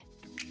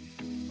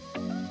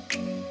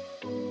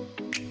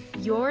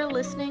You're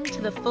listening to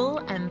the Full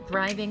and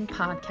Thriving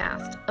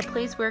podcast, a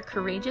place where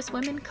courageous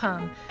women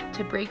come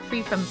to break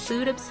free from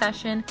food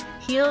obsession,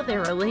 heal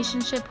their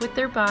relationship with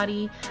their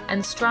body,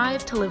 and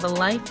strive to live a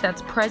life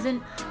that's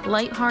present,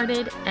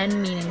 lighthearted,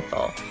 and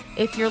meaningful.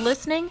 If you're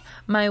listening,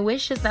 my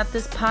wish is that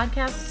this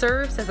podcast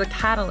serves as a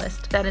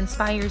catalyst that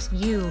inspires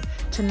you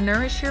to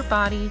nourish your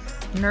body,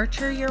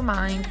 nurture your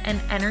mind, and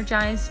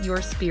energize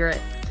your spirit.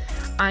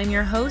 I'm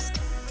your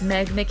host,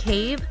 Meg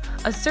McCabe,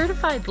 a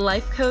certified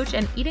life coach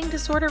and eating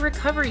disorder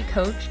recovery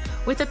coach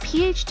with a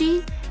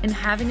PhD in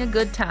having a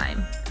good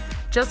time.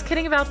 Just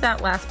kidding about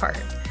that last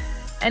part.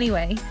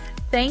 Anyway,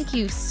 thank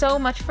you so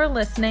much for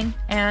listening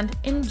and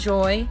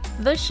enjoy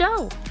the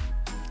show.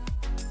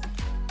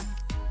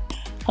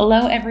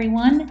 Hello,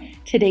 everyone.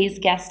 Today's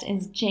guest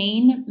is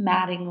Jane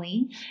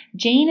Mattingly.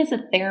 Jane is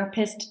a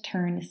therapist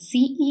turned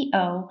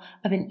CEO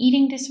of an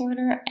eating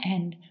disorder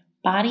and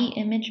body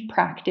image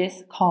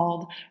practice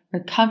called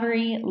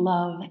Recovery,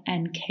 Love,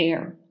 and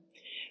Care.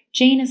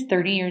 Jane is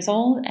 30 years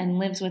old and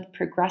lives with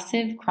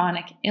progressive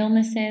chronic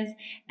illnesses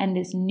and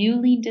is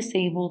newly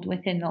disabled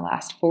within the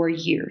last 4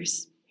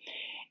 years.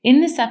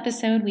 In this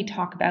episode, we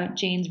talk about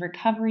Jane's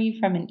recovery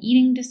from an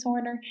eating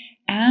disorder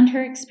and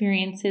her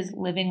experiences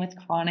living with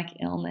chronic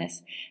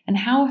illness and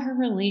how her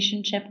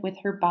relationship with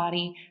her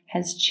body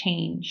has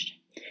changed.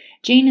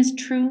 Jane is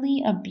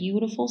truly a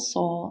beautiful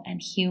soul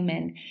and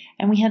human,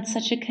 and we had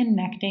such a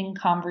connecting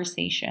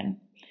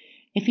conversation.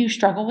 If you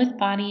struggle with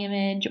body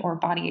image or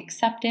body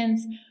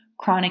acceptance,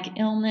 chronic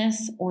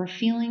illness, or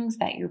feelings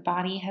that your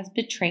body has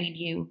betrayed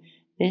you,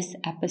 this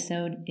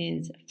episode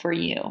is for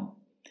you.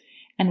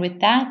 And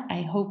with that,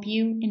 I hope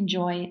you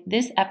enjoy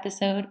this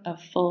episode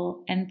of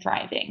Full and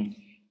Thriving.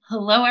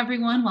 Hello,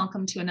 everyone.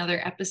 Welcome to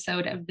another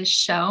episode of the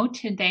show.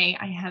 Today,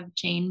 I have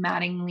Jane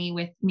Mattingly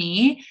with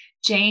me.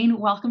 Jane,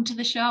 welcome to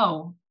the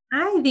show.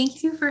 Hi,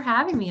 thank you for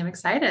having me. I'm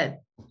excited.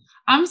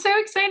 I'm so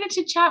excited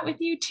to chat with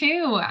you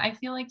too. I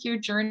feel like your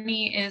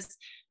journey is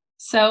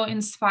so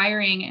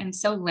inspiring and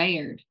so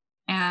layered,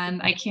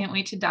 and I can't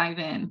wait to dive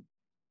in.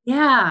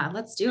 Yeah,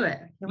 let's do it.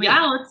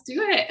 Let's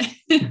do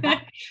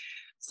it.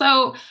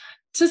 So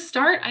to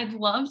start, I'd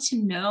love to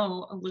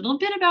know a little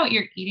bit about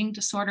your eating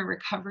disorder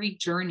recovery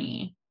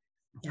journey.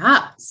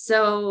 Yeah.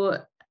 So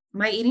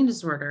my eating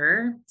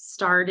disorder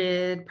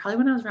started probably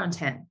when I was around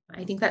 10.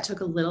 I think that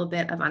took a little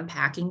bit of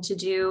unpacking to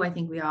do. I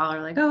think we all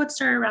are like, oh, it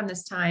started around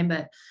this time,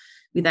 but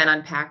we then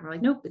unpack and we're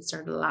like, nope, it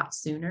started a lot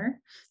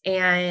sooner.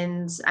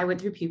 And I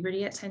went through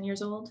puberty at 10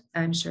 years old.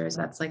 I'm sure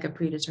that's like a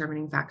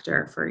predetermining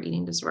factor for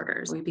eating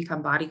disorders. We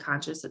become body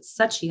conscious at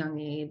such a young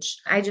age.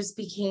 I just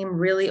became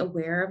really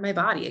aware of my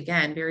body,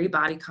 again, very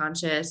body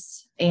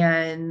conscious,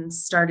 and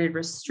started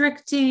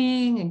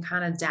restricting and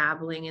kind of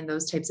dabbling in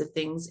those types of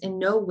things. In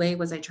no way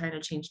was I trying to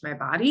change my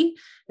body.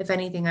 If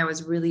anything, I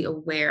was really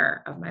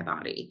aware of my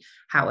body,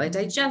 how I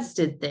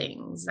digested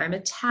things, my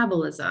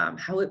metabolism,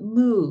 how it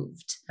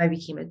moved. I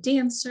became a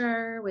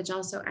dancer, which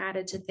also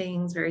added to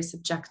things, very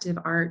subjective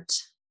art.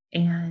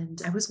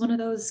 And I was one of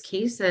those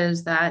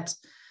cases that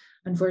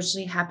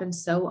unfortunately happened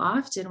so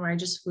often where I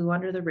just flew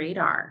under the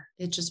radar.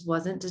 It just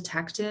wasn't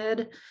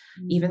detected.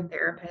 Even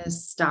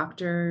therapists,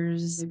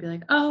 doctors, they'd be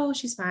like, oh,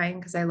 she's fine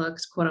because I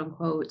looked quote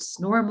unquote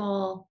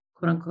normal,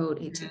 quote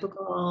unquote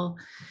atypical.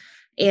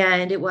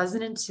 And it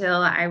wasn't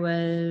until I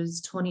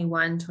was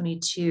 21,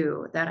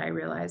 22 that I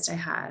realized I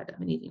had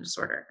an eating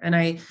disorder. And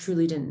I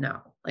truly didn't know.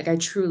 Like I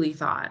truly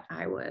thought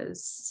I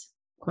was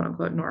quote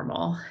unquote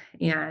normal.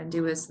 And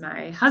it was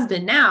my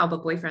husband now,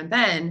 but boyfriend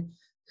then,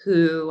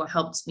 who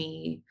helped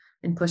me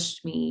and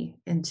pushed me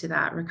into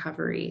that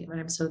recovery. And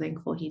I'm so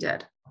thankful he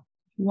did.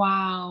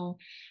 Wow.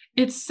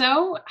 It's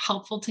so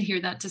helpful to hear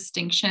that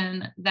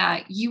distinction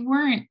that you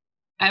weren't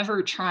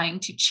ever trying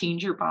to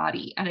change your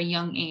body at a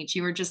young age.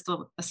 You were just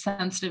a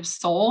sensitive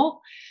soul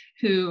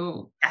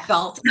who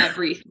felt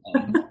everything.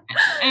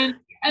 And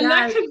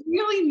that could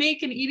really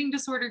make an eating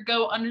disorder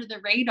go under the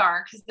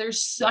radar because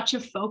there's such a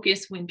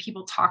focus when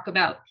people talk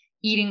about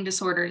eating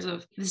disorders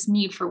of this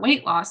need for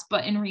weight loss.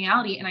 But in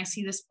reality, and I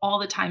see this all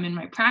the time in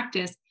my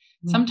practice,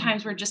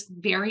 sometimes we're just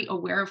very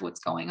aware of what's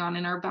going on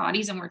in our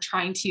bodies and we're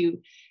trying to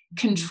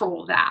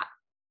control that.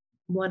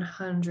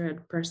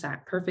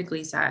 100%.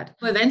 Perfectly said.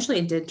 Well, eventually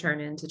it did turn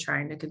into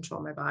trying to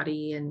control my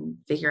body and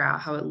figure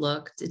out how it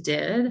looked. It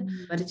did,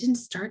 but it didn't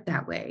start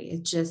that way.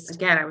 It just,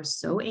 again, I was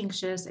so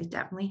anxious. I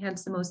definitely had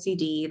some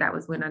OCD that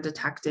was went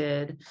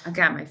undetected.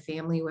 Again, my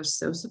family was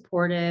so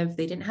supportive.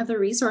 They didn't have the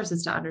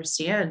resources to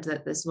understand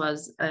that this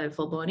was a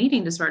full-blown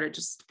eating disorder,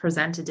 just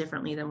presented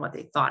differently than what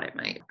they thought it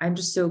might. I'm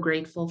just so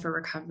grateful for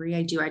recovery.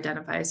 I do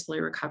identify as fully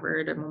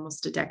recovered. I'm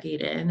almost a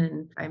decade in,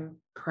 and I'm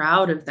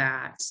proud of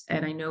that.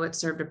 And I know it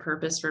served a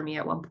purpose for me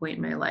at one point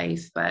in my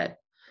life, but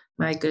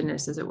my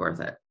goodness, is it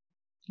worth it?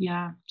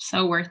 Yeah,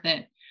 so worth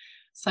it.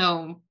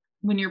 So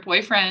when your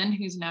boyfriend,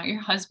 who's now your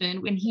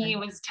husband, when he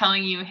was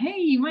telling you, hey,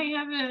 you might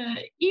have an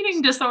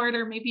eating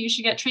disorder, maybe you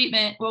should get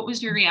treatment, what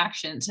was your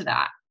reaction to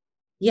that?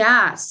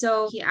 Yeah.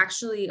 So he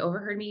actually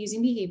overheard me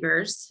using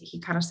behaviors. He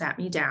kind of sat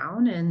me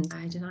down and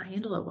I did not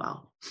handle it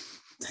well.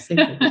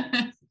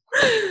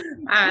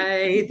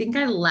 I think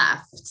I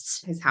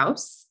left his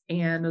house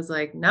and was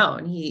like, no.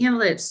 And he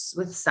handled it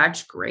with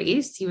such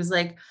grace. He was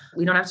like,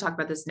 we don't have to talk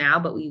about this now,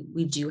 but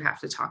we do have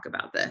to talk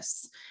about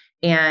this.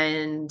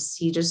 And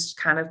he just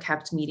kind of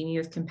kept meeting me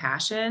with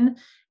compassion.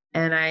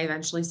 And I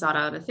eventually sought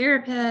out a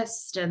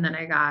therapist. And then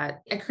I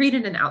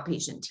created an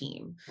outpatient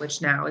team,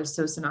 which now is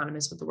so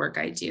synonymous with the work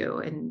I do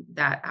in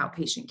that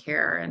outpatient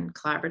care and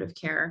collaborative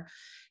care.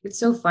 It's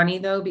so funny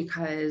though,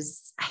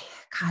 because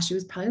gosh, it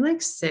was probably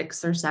like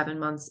 6 or 7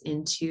 months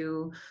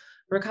into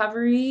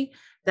recovery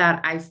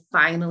that I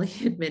finally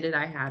admitted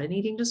I had an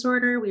eating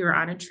disorder. We were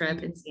on a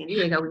trip in San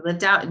Diego. We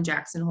lived out in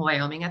Jackson Hole,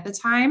 Wyoming at the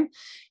time.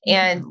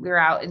 And we were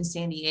out in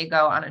San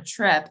Diego on a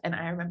trip. And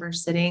I remember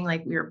sitting,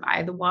 like, we were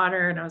by the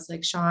water and I was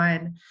like,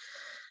 Sean,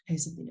 I have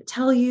something to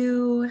tell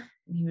you.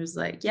 And he was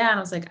like, yeah. And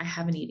I was like, I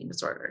have an eating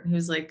disorder. And he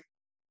was like,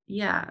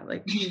 yeah,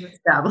 like we've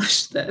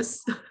established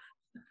this.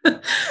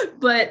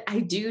 But I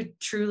do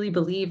truly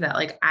believe that,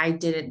 like, I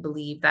didn't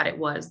believe that it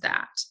was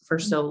that for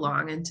so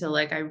long until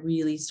like I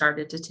really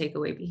started to take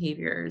away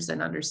behaviors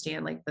and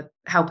understand like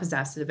how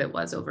possessive it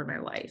was over my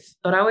life.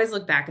 But I always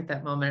look back at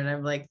that moment and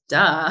I'm like,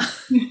 duh.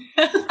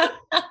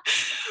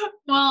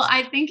 Well,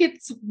 I think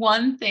it's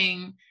one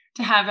thing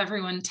to have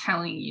everyone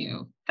telling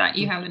you that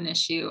you have an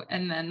issue.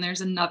 And then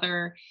there's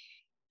another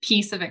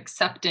piece of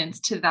acceptance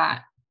to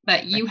that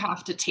you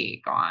have to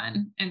take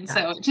on. And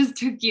so it just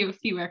took you a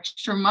few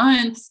extra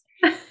months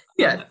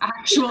of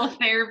actual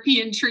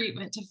therapy and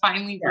treatment to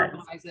finally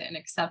verbalize it and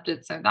accept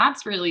it. So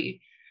that's really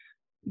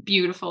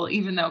beautiful,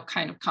 even though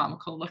kind of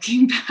comical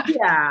looking back.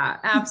 Yeah,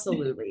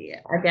 absolutely.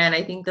 Again,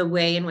 I think the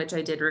way in which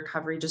I did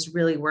recovery just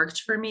really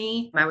worked for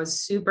me. I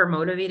was super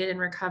motivated in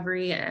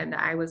recovery, and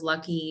I was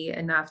lucky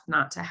enough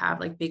not to have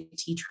like big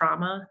T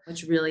trauma,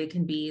 which really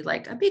can be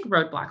like a big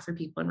roadblock for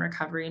people in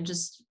recovery and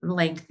just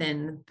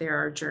lengthen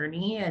their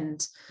journey.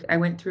 And I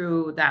went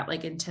through that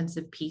like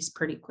intensive piece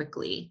pretty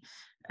quickly.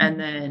 And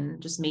then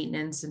just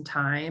maintenance and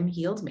time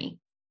healed me.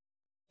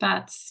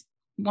 That's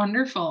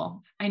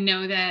wonderful. I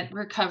know that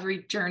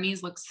recovery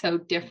journeys look so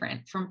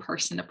different from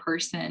person to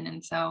person.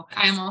 And so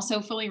I'm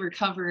also fully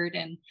recovered,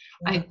 and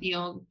I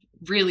feel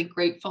really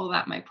grateful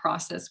that my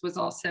process was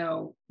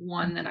also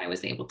one that I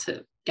was able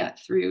to get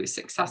through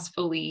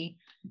successfully.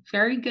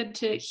 Very good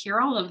to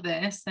hear all of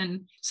this.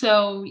 And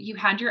so you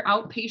had your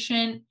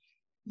outpatient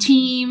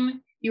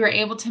team, you were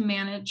able to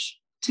manage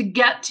to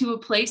get to a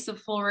place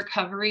of full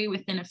recovery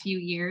within a few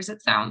years,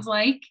 it sounds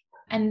like.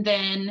 And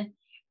then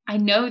I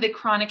know that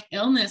chronic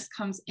illness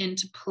comes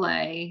into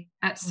play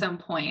at some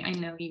point. I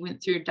know you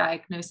went through a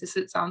diagnosis,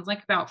 it sounds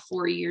like about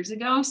 4 years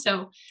ago.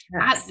 So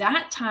at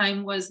that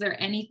time, was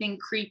there anything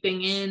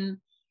creeping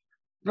in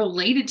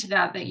related to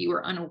that you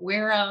were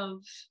unaware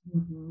of?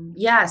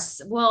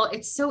 Yes. Well,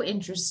 it's so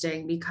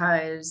interesting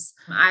because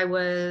I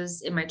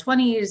was in my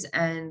 20s,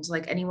 and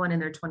like anyone in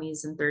their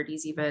 20s and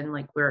 30s, even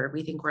like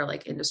we think we're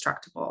like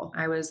indestructible.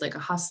 I was like a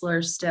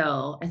hustler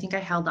still. I think I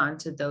held on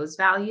to those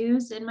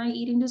values in my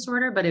eating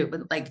disorder, but it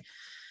would like,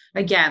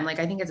 again, like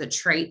I think it's a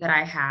trait that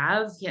I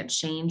have. Can't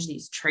change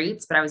these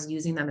traits, but I was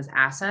using them as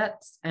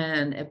assets,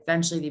 and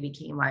eventually they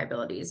became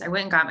liabilities. I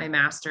went and got my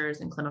master's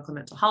in clinical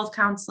mental health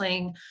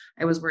counseling.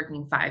 I was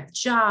working 5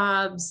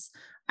 jobs.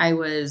 I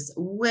was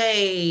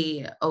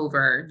way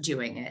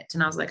overdoing it.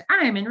 And I was like,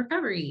 I'm in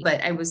recovery,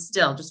 but I was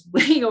still just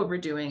way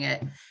overdoing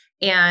it.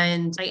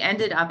 And I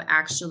ended up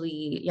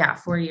actually,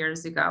 4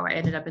 years ago, I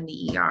ended up in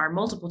the ER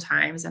multiple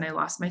times, and I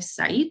lost my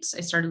sight. I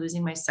started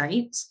losing my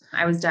sight.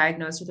 I was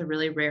diagnosed with a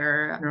really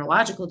rare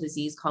neurological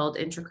disease called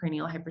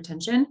intracranial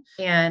hypertension,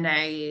 and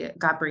I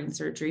got brain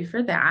surgery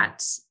for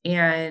that.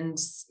 And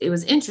it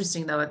was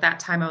interesting though, at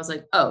that time, I was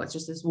like, oh, it's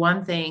just this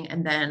one thing,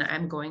 and then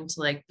I'm going to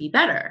like be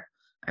better.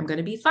 I'm going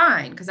to be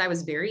fine, because I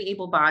was very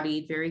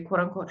able-bodied, very quote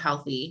unquote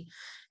healthy.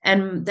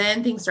 And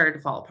then things started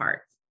to fall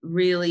apart.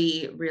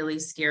 Really, really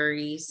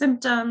scary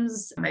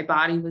symptoms. My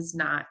body was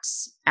not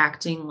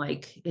acting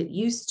like it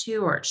used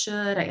to or it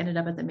should. I ended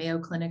up at the Mayo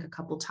Clinic a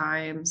couple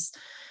times,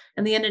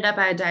 and they ended up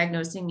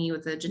diagnosing me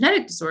with a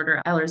genetic disorder,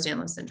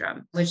 Ehlers-Danlos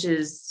syndrome, which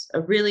is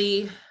a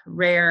really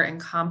rare and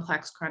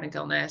complex chronic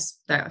illness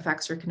that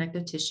affects your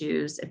connective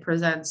tissues. It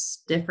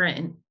presents different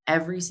in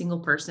every single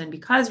person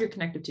because your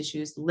connective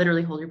tissues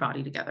literally hold your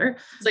body together.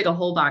 It's like a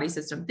whole body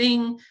system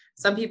thing.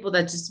 Some people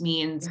that just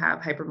means have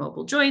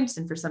hypermobile joints.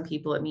 And for some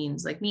people, it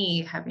means like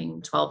me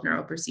having 12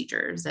 neuro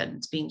procedures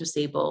and being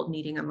disabled,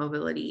 needing a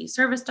mobility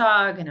service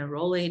dog and a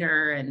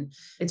rollator. And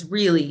it's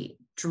really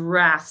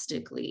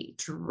drastically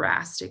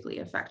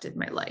affected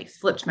my life,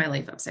 flipped my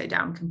life upside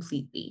down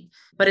completely.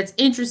 But it's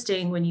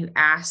interesting when you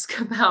ask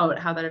about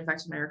how that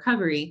affected my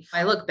recovery.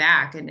 I look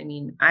back and I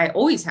mean, I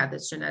always had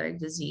this genetic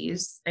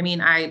disease. I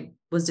mean, I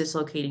was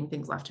dislocating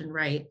things left and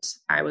right.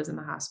 I was in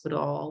the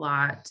hospital a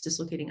lot,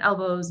 dislocating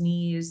elbows,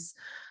 knees,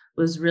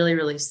 was really,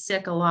 really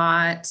sick a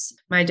lot.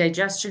 My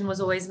digestion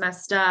was always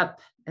messed up.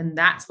 And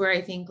that's where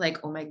I think like,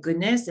 oh my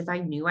goodness, if I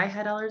knew I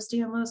had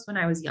Ehlers-Danlos when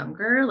I was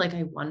younger, like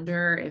I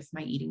wonder if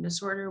my eating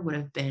disorder would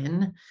have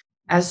been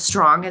as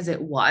strong as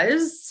it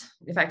was,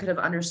 if I could have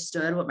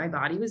understood what my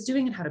body was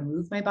doing and how to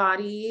move my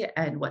body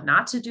and what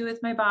not to do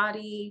with my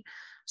body.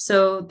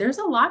 So there's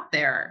a lot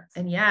there.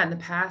 And yeah, in the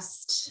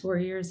past 4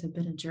 years have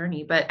been a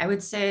journey, but I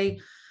would say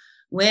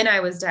when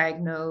I was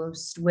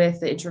diagnosed with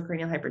the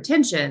intracranial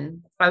hypertension,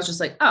 I was just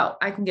like, oh,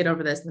 I can get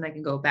over this and then I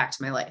can go back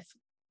to my life,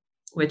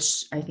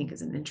 which I think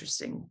is an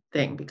interesting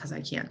thing because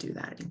I can't do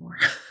that anymore.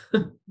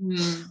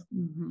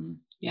 Mm-hmm.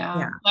 Yeah.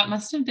 Yeah. That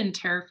must have been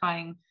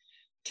terrifying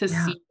to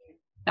Yeah. see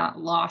that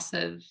loss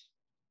of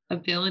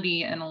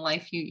ability and a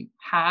life you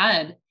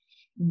had,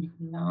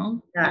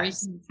 Yes.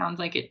 everything sounds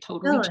like it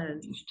totally Still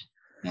is. changed.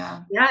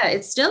 Yeah. Yeah,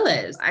 it still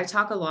is. I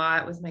talk a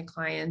lot with my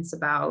clients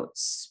about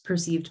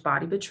perceived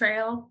body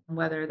betrayal,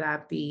 whether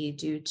that be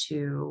due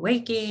to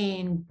weight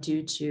gain,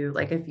 due to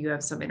like if you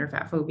have some inner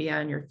fat phobia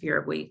and your fear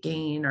of weight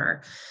gain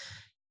or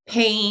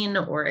pain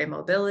or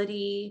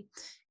immobility.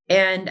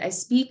 And I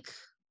speak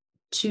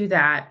to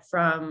that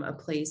from a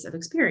place of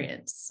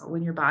experience.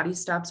 When your body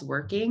stops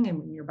working and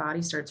when your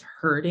body starts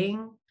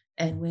hurting,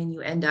 and when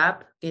you end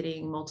up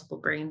getting multiple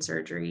brain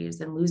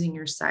surgeries and losing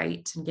your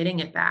sight and getting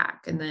it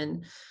back, and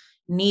then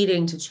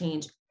needing to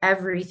change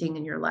everything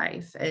in your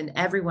life and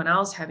everyone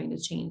else having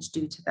to change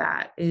due to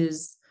that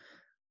is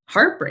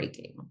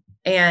heartbreaking.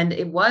 And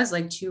it was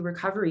like 2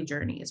 recovery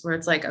journeys where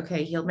it's like,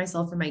 okay, healed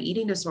myself from my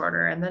eating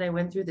disorder. And then I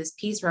went through this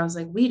piece where I was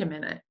like, wait a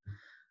minute.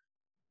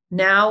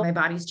 Now my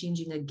body's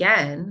changing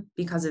again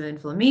because of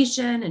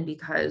inflammation and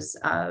because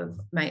of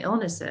my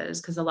illnesses,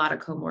 because a lot of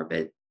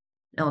comorbid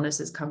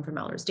illnesses come from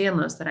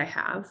Ehlers-Danlos that I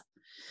have.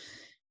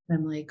 And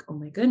I'm like, oh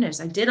my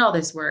goodness, I did all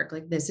this work.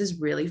 Like, this is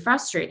really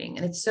frustrating.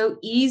 And it's so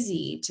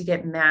easy to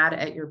get mad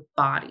at your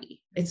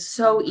body. It's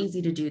so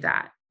easy to do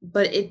that.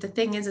 But the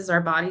thing is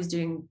our body's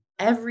doing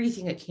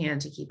everything it can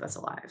to keep us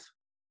alive.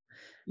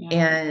 Yeah.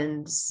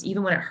 And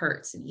even when it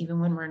hurts, and even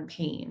when we're in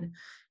pain,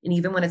 and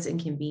even when it's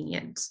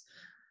inconvenient.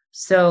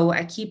 So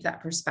I keep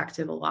that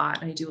perspective a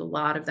lot. I do a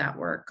lot of that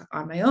work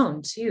on my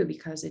own too,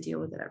 because I deal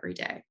with it every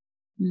day.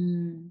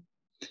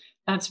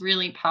 That's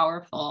really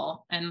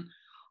powerful. And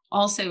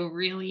also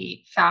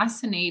really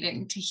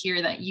fascinating to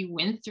hear that you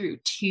went through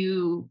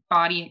 2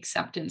 body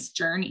acceptance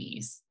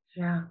journeys.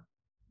 Yeah.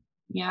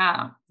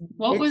 Yeah.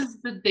 What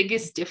was the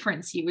biggest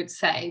difference you would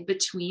say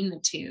between the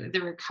 2, the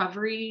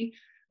recovery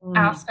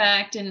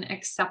aspect and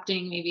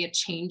accepting maybe a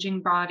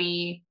changing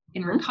body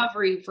in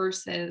recovery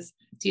versus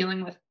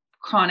dealing with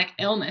chronic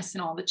illness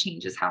and all the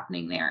changes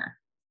happening there?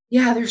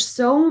 Yeah, there's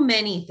so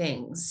many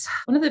things.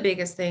 One of the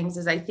biggest things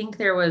is I think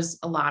there was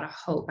a lot of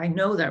hope. I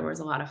know there was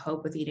a lot of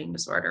hope with eating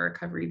disorder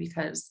recovery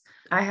because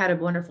I had a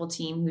wonderful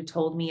team who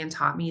told me and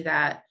taught me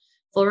that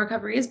full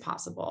recovery is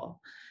possible.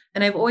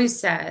 And I've always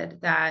said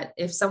that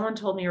if someone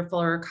told me your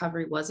full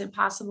recovery wasn't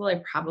possible,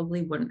 I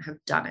probably wouldn't have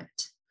done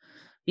it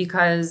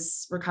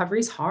because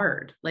recovery is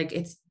hard. Like,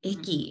 it's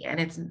icky and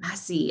it's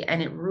messy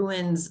and it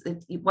ruins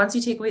it. Once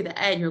you take away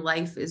the ed, your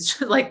life is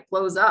just like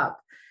blows up.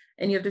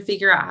 And you have to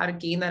figure out how to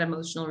gain that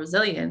emotional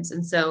resilience.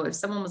 And so if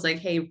someone was like,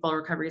 hey, full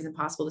recovery is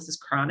impossible, this is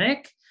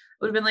chronic, I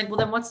would have been like, well,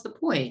 then what's the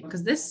point?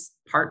 Because this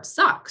part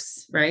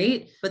sucks,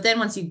 right? But then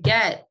once you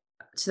get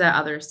to that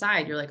other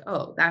side, you're like,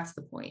 oh, that's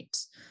the point.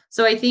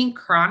 So I think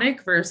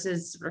chronic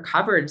versus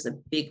recovered is a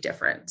big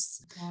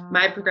difference.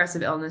 My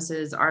progressive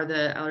illnesses are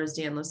the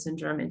Ehlers-Danlos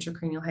syndrome,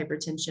 intracranial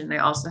hypertension. I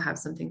also have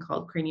something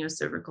called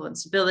craniocervical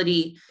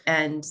instability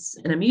and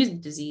an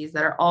immune disease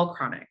that are all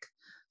chronic.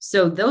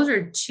 So those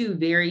are 2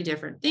 very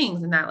different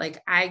things, and that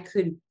like I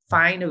could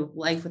find a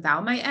life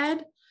without my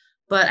ed,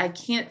 but I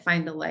can't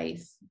find a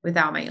life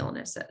without my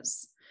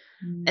illnesses.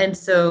 And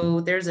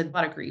so there's a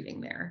lot of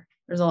grieving there.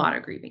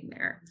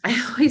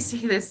 I always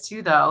say this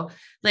too, though,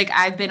 like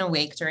I've been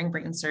awake during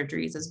brain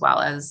surgeries as well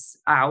as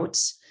out,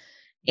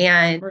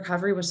 and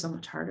recovery was so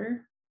much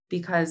harder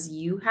because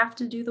you have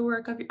to do the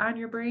work on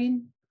your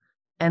brain.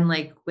 And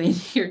like when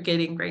you're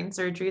getting brain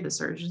surgery, the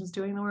surgeon's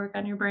doing the work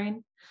on your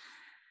brain.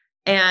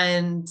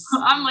 And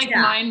I'm like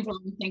mind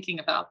blown thinking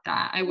about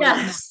that. I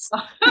wouldn't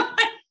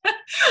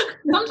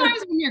Sometimes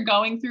when you're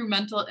going through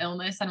mental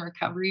illness and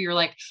recovery, you're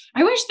like,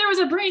 I wish there was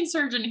a brain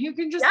surgeon who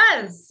can just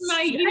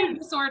my eating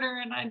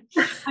disorder and I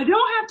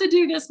don't have to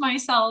do this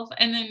myself.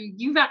 And then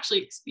you've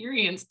actually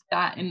experienced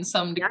that in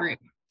some degree.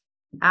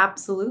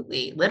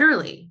 Absolutely.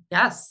 Literally.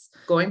 Yes.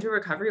 Going through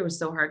recovery was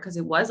so hard because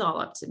it was all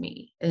up to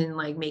me in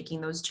like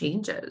making those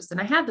changes. And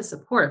I had the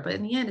support, but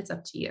in the end, it's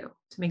up to you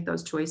to make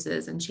those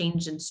choices and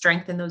change and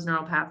strengthen those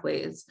neural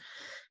pathways.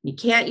 You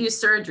can't use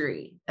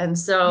surgery. And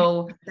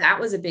so that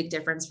was a big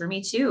difference for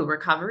me too.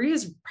 Recovery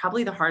is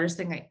probably the hardest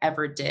thing I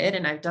ever did.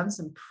 And I've done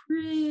some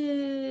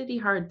pretty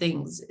hard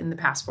things in the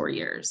past 4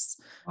 years,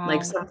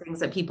 like some things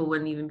that people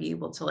wouldn't even be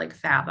able to like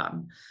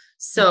fathom.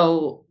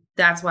 So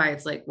that's why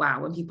it's like,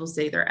 wow, when people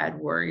say they're ed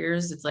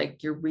warriors, it's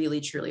like, you're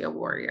really, truly a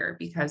warrior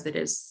because it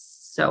is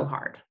so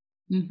hard.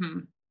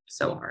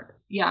 So hard.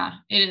 Yeah,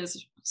 it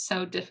is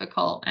so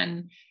difficult.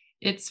 And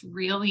it's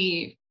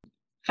really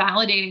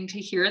validating to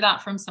hear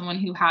that from someone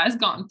who has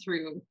gone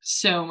through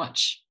so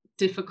much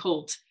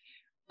difficult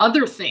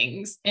other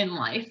things in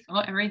life,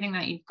 everything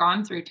that you've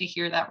gone through, to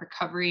hear that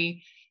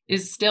recovery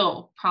is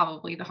still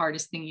probably the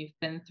hardest thing you've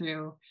been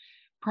through,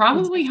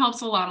 probably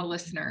helps a lot of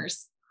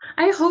listeners.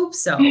 I hope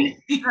so.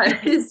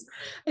 Because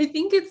I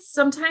think it's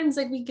sometimes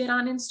like we get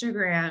on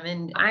Instagram,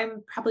 and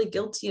I'm probably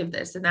guilty of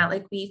this, and that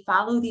like we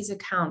follow these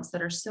accounts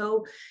that are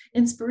so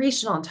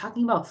inspirational and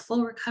talking about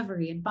full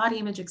recovery and body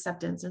image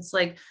acceptance. And it's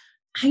like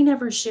I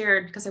never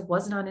shared, because I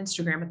wasn't on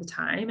Instagram at the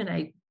time and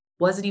I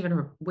wasn't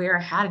even aware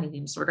I had an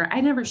eating disorder.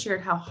 I never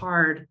shared how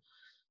hard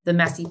the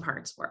messy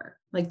parts were,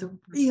 like the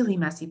really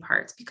messy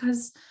parts.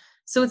 Because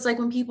so it's like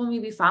when people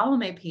maybe follow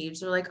my page,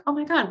 they're like, oh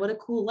my God, what a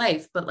cool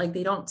life. But like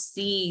they don't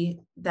see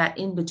that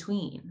in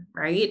between.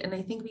 Right. And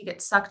I think we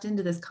get sucked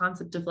into this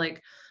concept of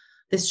like,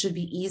 this should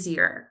be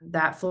easier,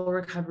 that full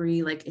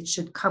recovery, like it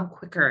should come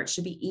quicker. It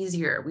should be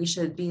easier. We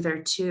should be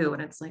there too.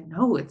 And it's like,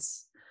 no,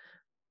 it's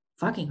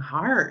fucking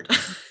hard.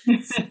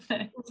 It's So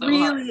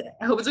hard. really,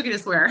 I hope it's okay to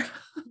swear.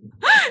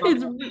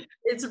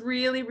 It's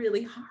really,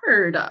 really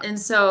hard. And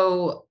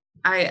so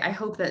I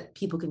hope that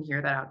people can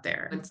hear that out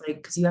there. It's like,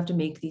 because you have to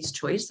make these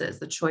choices,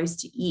 the choice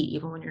to eat,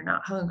 even when you're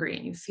not hungry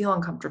and you feel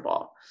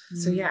uncomfortable.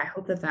 So yeah, I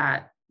hope that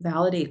that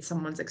validates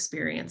someone's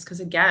experience. Because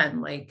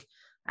again, like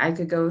I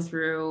could go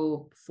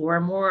through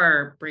 4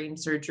 more brain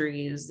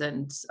surgeries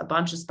and a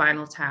bunch of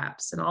spinal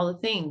taps and all the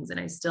things, and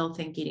I still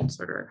think eating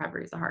disorder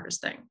recovery is the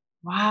hardest thing.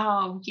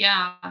 Wow.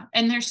 Yeah.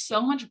 And there's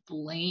so much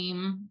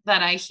blame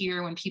that I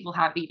hear when people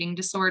have eating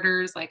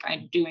disorders. Like,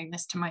 I'm doing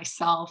this to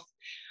myself.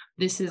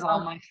 This is all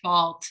Oh, my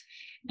fault.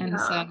 And yeah.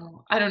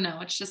 so I don't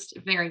know. It's just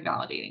very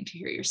validating to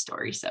hear your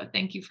story. So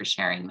thank you for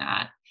sharing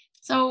that.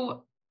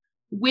 So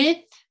with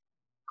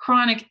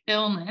chronic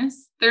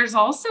illness, there's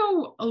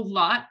also a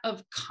lot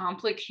of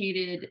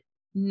complicated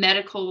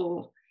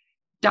medical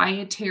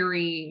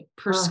dietary Oh,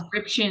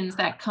 prescriptions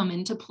that come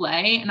into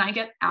play. And I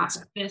get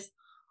asked this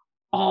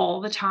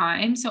all the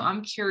time. So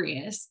I'm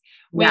curious,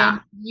 when yeah.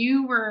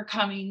 you were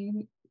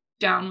coming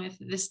down with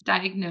this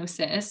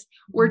diagnosis,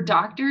 were Mhm.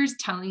 doctors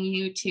telling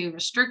you to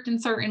restrict in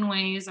certain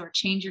ways or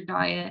change your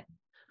diet?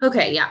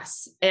 Okay,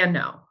 yes and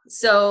no.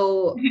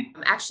 So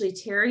actually,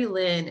 Terry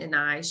Lynn and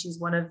I, she's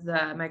one of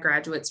my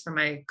graduates from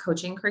my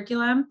coaching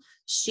curriculum.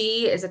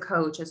 She is a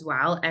coach as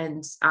well,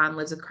 and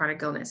lives with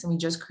chronic illness. And we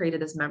just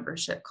created this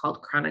membership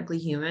called Chronically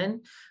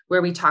Human,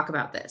 where we talk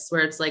about this,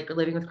 where it's like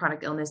living with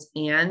chronic illness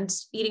and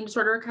eating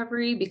disorder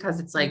recovery,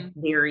 because it's like Mm.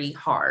 very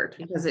hard,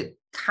 because it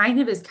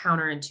kind of is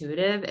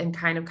counterintuitive and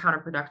kind of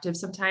counterproductive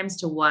sometimes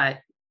to what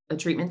a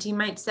treatment team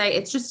might say.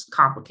 It's just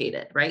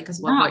complicated, right? Because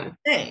what Yeah. you're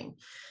saying.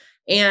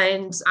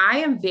 And I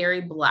am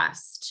very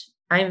blessed.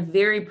 I am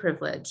very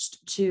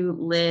privileged to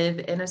live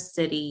in a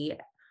city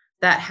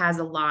that has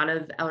a lot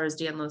of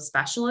Ehlers-Danlos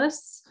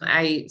specialists.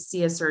 I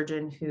see a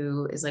surgeon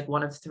who is like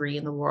one of 3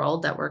 in the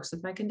world that works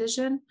with my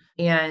condition.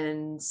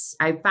 And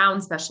I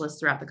found specialists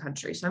throughout the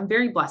country. So I'm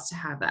very blessed to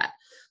have that.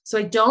 So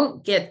I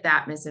don't get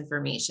that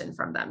misinformation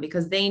from them,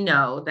 because they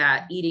know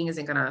that eating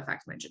isn't going to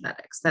affect my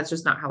genetics. That's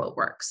just not how it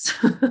works.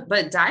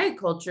 But diet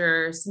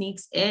culture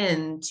sneaks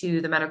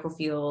into the medical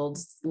field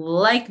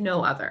like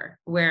no other,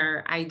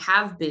 where I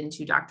have been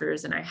to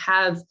doctors and I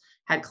have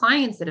had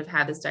clients that have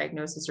had this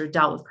diagnosis or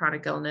dealt with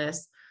chronic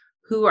illness,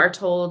 who are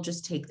told,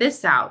 just take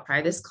this out,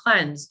 try this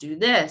cleanse, do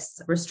this,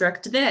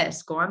 restrict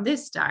this, go on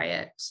this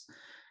diet.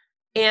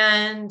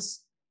 And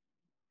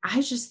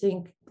I just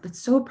think it's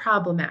so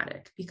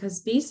problematic,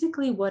 because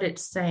basically what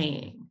it's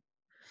saying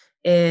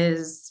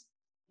is,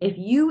 if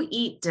you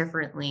eat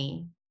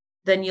differently,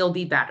 then you'll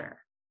be better.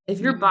 If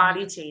your Mhm.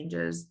 body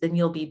changes, then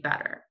you'll be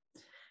better.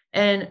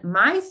 And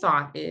my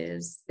thought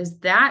is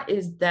that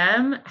is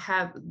them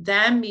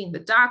being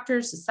the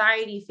doctors,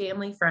 society,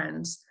 family,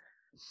 friends,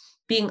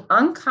 being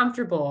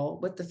uncomfortable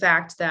with the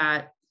fact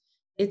that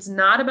it's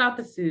not about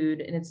the food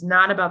and it's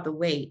not about the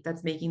weight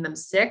that's making them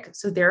sick.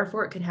 So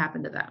therefore it could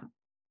happen to them.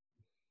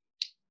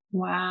 I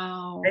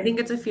Wow. think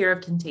it's a fear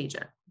of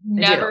contagion. I do.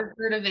 Never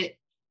heard of it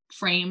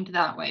framed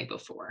that way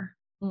before.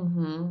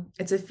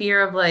 It's a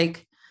fear of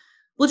like,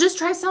 well, just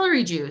try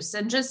celery juice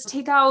and just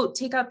take out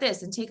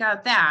this and take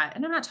out that.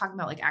 And I'm not talking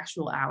about like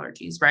actual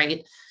allergies,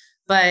 right?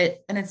 But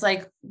and it's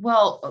like,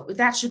 well,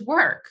 that should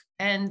work.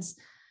 And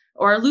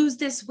or lose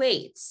this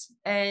weight.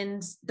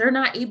 And they're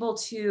not able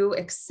to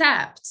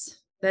accept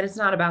that it's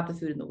not about the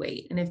food and the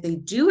weight. And if they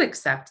do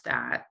accept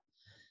that,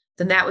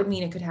 then that would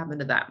mean it could happen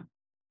to them.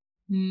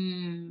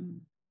 Hmm.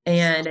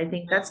 And I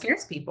think that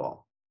scares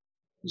people.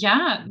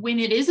 Yeah, when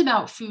it is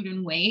about food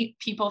and weight,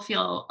 people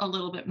feel a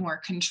little bit more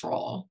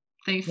control.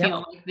 They Yep.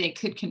 feel like they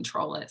could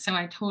control it. So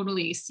I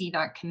totally see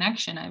that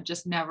connection. I've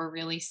just never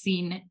really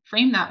seen it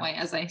framed that way,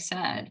 as I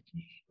said,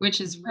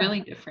 which is Yeah.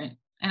 really different.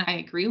 And I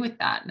agree with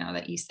that now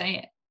that you say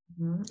it.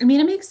 I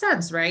mean, it makes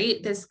sense,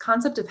 right? This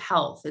concept of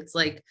health, it's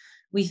like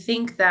we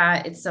think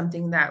that it's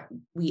something that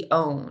we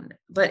own,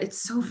 but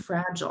it's so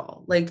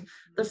fragile. Like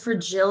the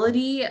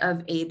fragility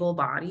of able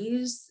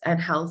bodies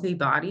and healthy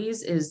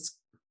bodies is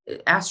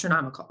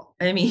astronomical.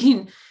 I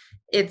mean,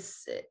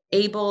 it's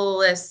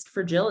ableist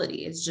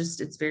fragility.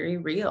 It's very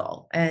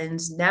real. And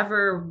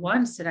never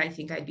once did I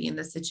think I'd be in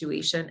this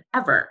situation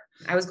ever.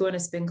 I was going to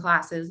spin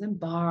classes and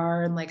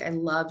bar, and like I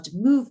loved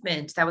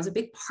movement. That was a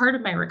big part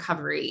of my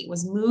recovery,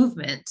 was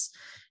movement.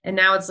 And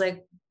now it's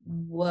like,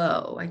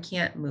 whoa, I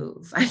can't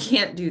move. I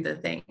can't do the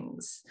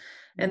things.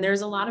 And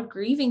there's a lot of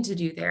grieving to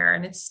do there.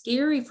 And it's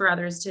scary for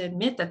others to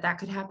admit that that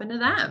could happen to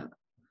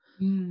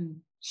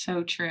them.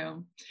 So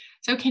true.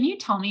 So can you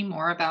tell me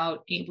more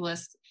about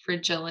ableist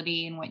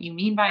fragility and what you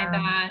mean by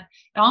that?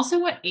 And also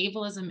what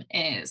ableism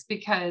is,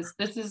 because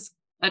this is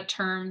a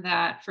term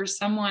that for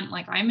someone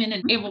like I'm in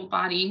an able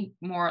body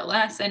more or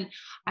less, and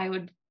I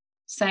would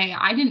say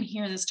I didn't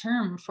hear this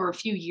term for a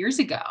few years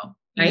ago.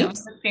 Right?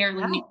 It's a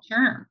fairly Yeah. new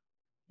term.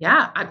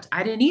 Yeah,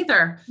 I didn't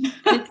either.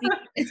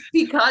 It's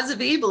because of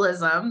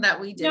ableism that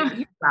we didn't Yeah.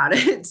 hear about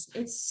it.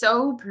 It's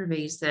so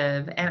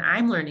pervasive, and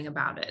I'm learning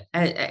about it.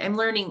 I'm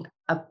learning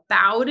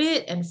about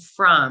it and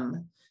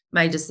from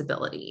my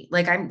disability.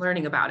 Like I'm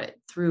learning about it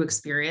through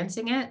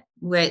experiencing it,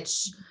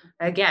 which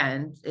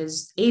again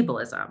is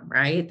ableism,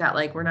 right? That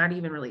like we're not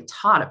even really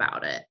taught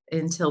about it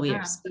until we Yeah.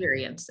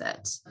 experience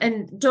it.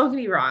 And don't get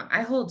me wrong,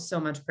 I hold so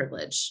much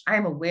privilege. I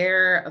am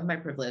aware of my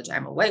privilege.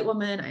 I'm a white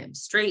woman, I am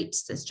straight,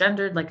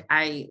 cisgendered, like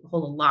I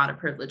hold a lot of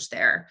privilege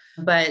there.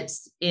 But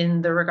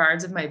in the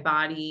regards of my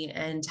body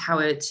and how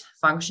it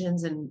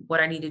functions and what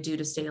I need to do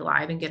to stay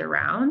alive and get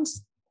around,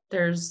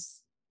 there's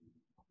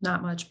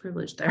not much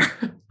privilege there.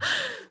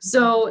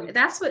 So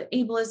that's what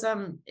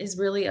ableism is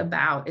really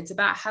about. It's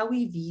about how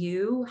we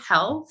view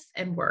health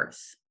and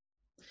worth.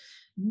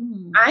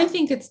 I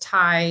think it's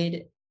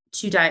tied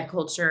to diet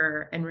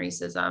culture and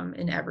racism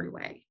in every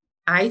way.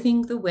 I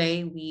think the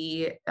way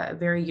we, a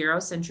very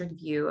Eurocentric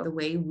view, the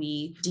way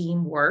we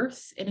deem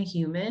worth in a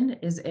human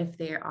is if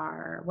they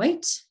are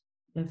white,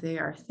 if they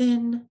are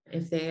thin,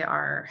 if they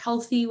are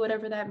healthy,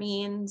 whatever that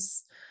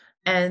means,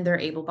 and they're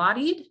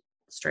able-bodied,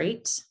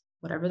 straight,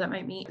 whatever that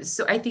might mean.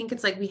 So I think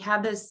it's like we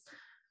have this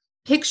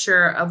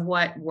picture of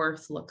what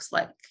worth looks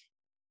like.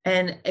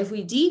 And if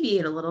we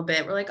deviate a little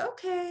bit, we're like,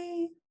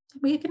 okay,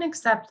 we can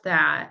accept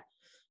that.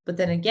 But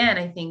then again,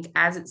 I think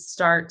as it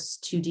starts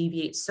to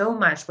deviate so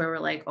much where we're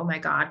like, oh my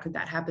God, could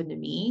that happen to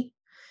me?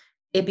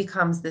 It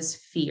becomes this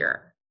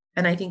fear.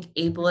 And I think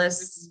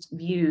ableist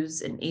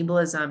views and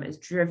ableism is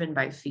driven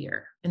by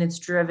fear. And it's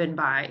driven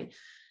by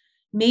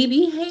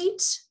maybe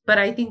hate, but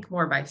I think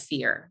more by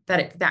fear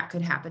that that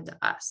could happen to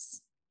us.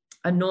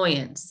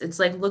 Annoyance. It's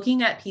like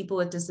looking at people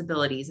with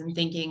disabilities and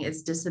thinking,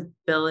 is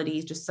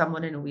disability just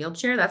someone in a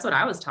wheelchair? That's what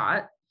I was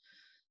taught.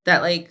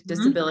 That like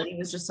disability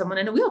was just someone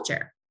in a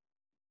wheelchair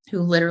who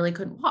literally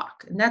couldn't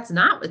walk. And that's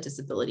not what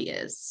disability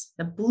is.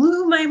 That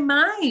blew my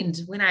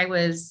mind when I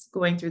was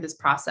going through this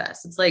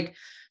process. It's like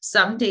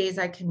some days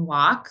I can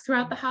walk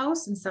throughout the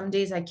house and some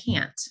days I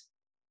can't.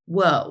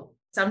 Whoa.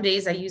 Some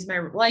days I use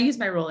I use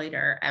my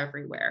rollator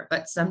everywhere,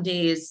 but some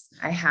days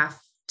I have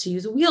to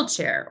use a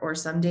wheelchair, or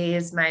some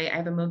days I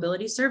have a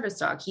mobility service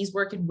dog. He's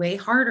working way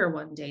harder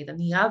one day than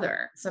the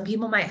other. Some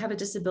people might have a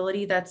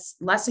disability that's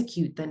less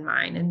acute than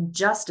mine and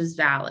just as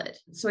valid.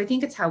 So I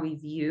think it's how we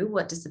view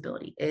what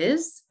disability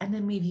is. And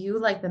then we view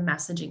like the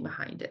messaging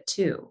behind it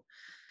too.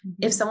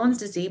 If someone's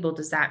disabled,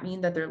 does that mean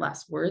that they're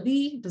less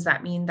worthy? Does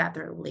that mean that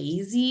they're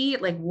lazy?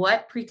 Like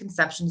what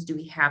preconceptions do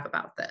we have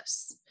about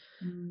this?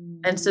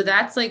 And so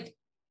that's like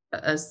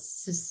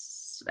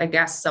I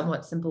guess,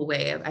 somewhat simple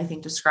way of, I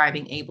think,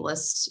 describing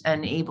ableist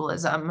and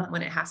ableism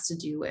when it has to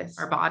do with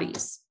our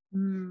bodies.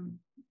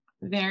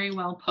 Very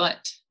well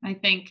put. I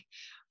think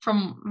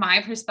from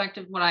my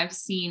perspective, what I've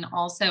seen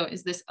also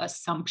is this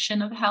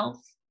assumption of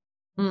health.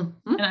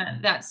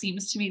 That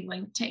seems to be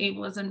linked to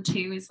ableism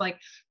too, is like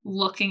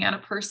looking at a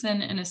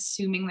person and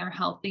assuming they're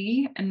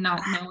healthy and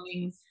not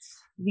knowing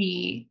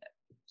the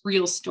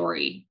real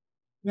story.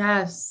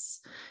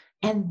 Yes.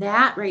 And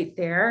that right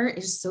there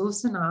is so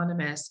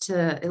synonymous to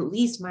at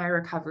least my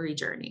recovery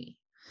journey.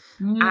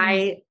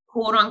 I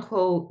quote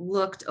unquote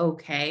looked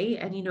okay.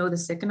 And the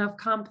sick enough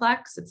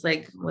complex, it's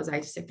like, was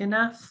I sick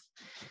enough?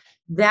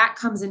 That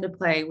comes into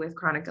play with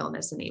chronic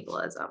illness and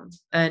ableism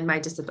and my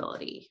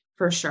disability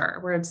for sure,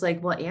 where it's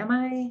like, well, am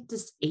I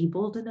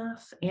disabled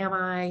enough?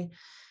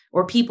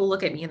 Or people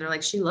look at me and they're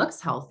like, she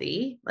looks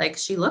healthy. Like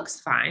she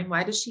looks fine.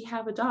 Why does she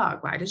have a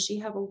dog? Why does she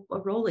have a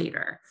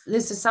rollator?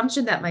 This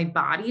assumption that my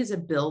body is a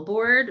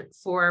billboard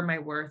for my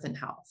worth and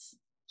health.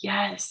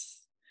 Yes.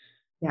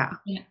 Yeah.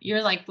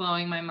 You're like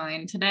blowing my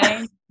mind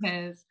today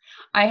because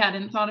I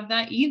hadn't thought of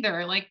that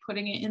either. Like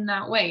putting it in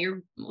that way.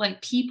 You're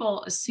like,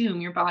 people assume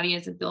your body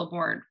is a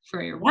billboard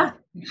for your worth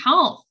and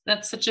health.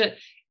 That's such a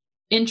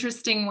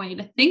interesting way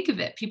to think of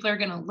it. People are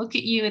going to look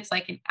at you. It's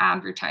like an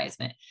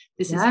advertisement.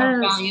 This is how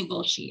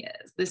valuable she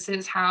is. This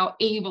is how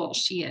able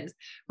she is.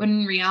 When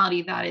in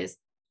reality, that is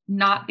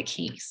not the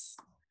case.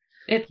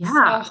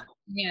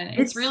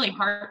 It's really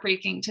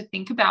heartbreaking to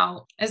think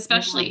about,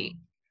 especially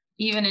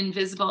even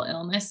invisible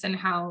illness and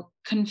how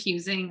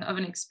confusing of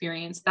an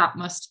experience that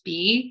must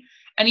be.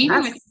 And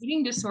even with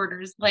eating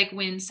disorders, like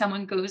when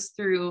someone goes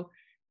through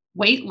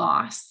weight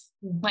loss,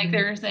 like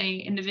there's a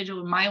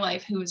individual in my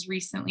life who was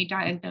recently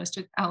diagnosed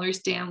with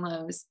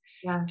Ehlers-Danlos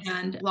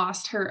and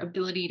lost her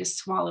ability to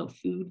swallow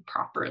food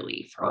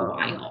properly for a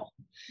while.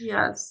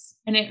 Yes.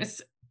 And it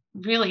was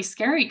really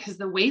scary because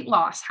the weight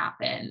loss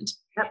happened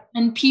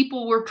and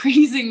people were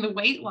praising the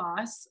weight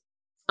loss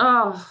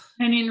Oh,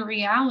 And in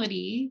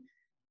reality,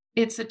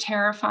 it's a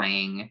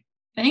terrifying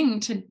thing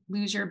to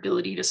lose your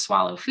ability to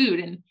swallow food.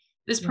 And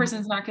this yeah.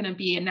 person's not going to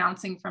be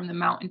announcing from the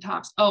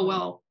mountaintops, oh,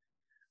 well,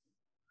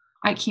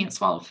 I can't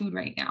swallow food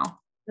right now.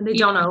 And they You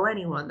don't know, owe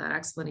anyone that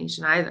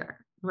explanation either,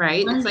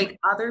 right? It's right. like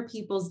other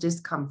people's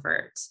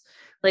discomfort.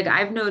 Like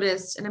I've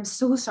noticed, and I'm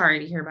so sorry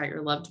to hear about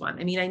your loved one.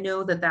 I mean, I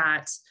know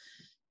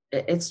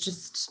it's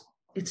just,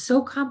 it's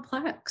so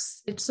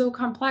complex. It's so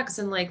complex.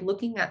 And like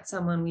looking at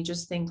someone, we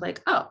just think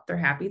like, oh, they're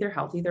happy, they're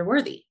healthy, they're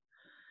worthy.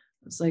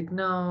 It's like,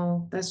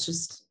 no, that's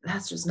just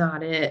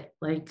not it.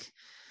 Like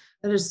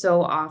that is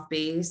so off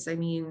base. I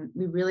mean,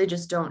 we really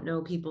just don't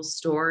know people's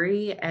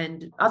story,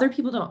 and other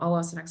people don't owe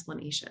us an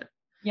explanation.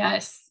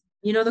 Yes.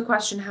 You know, the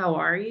question, how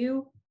are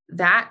you?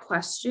 That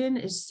question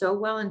is so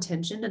well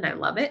intentioned and I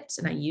love it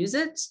and I use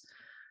it.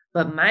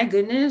 But my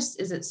goodness,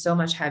 is it so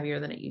much heavier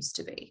than it used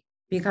to be?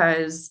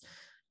 Because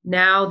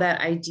now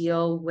that I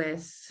deal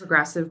with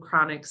progressive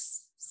chronic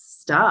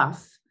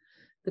stuff,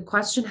 the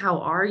question, how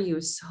are you,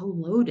 is so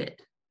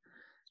loaded.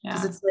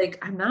 Because Yeah. it's like,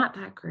 I'm not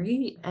that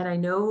great. And I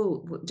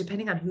know,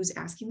 depending on who's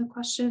asking the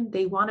question,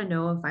 they want to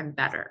know if I'm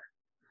better.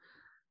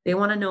 They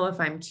want to know if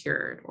I'm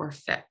cured or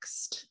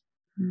fixed.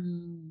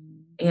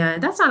 Mm.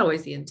 And that's not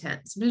always the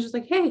intent. Sometimes just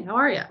like, hey, how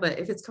are you? But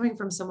if it's coming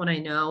from someone I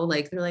know,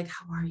 like they're like,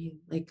 how are you?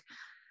 Like,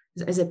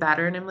 is it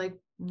better? And I'm like,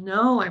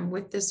 no, I'm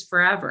with this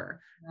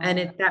forever.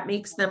 And that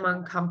makes them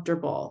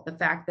uncomfortable. The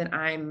fact that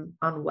I'm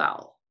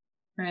unwell.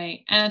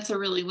 Right. And it's a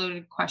really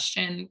loaded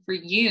question for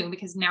you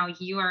because now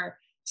you are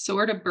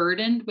sort of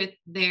burdened with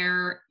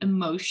their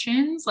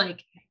emotions.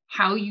 Like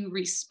how you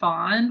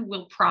respond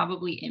will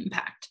probably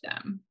impact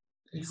them,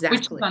 which is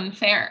Exactly.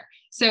 unfair.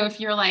 So if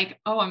you're like,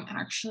 oh, I'm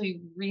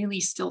actually really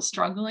still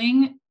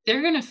struggling,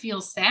 they're going to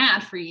feel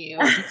sad for you.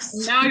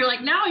 Now you're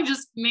like, now I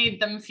just made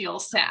them feel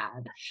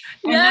sad.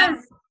 And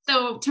that's Yes.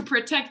 so to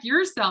protect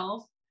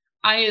yourself,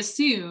 I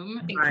assume,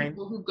 I think Fine.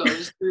 people who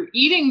goes through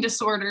eating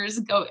disorders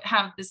go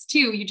have this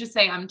too. You just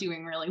say, I'm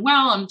doing really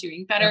well, I'm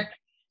doing better,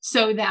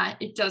 so that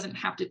it doesn't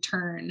have to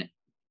turn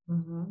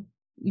Mm-hmm.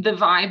 the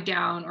vibe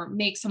down or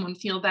make someone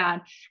feel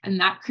bad. And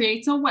that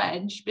creates a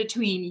wedge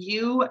between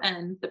you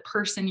and the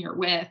person you're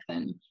with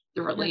and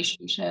the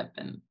relationship.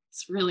 And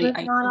it's really,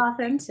 It's not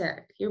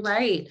authentic. You're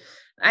right.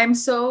 I'm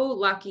so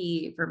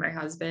lucky for my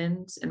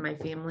husband and my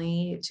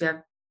family to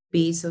have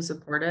be so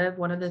supportive.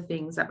 One of the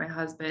things that my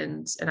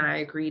husband and I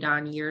agreed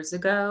on years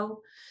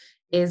ago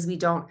is we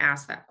don't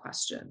ask that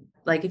question.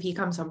 Like if he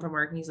comes home from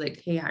work and he's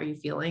like, hey, how are you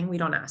feeling? We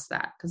don't ask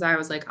that. Cause I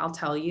was like, I'll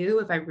tell you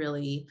if I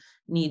really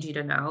need you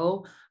to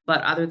know.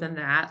 But other than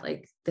that,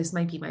 like this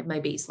might be my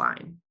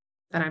baseline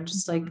that I'm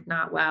just like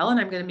not well and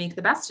I'm going to make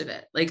the best of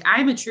it. Like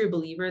I'm a true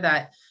believer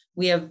that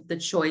we have the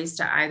choice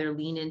to either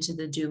lean into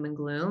the doom and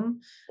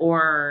gloom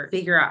or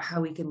figure out how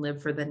we can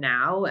live for the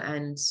now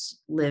and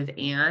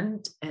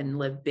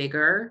live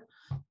bigger.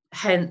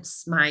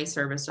 Hence my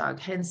service dog,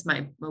 hence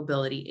my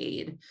mobility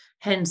aid,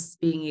 hence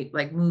being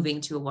like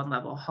moving to a one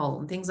level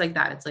home, things like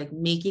that. It's like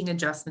making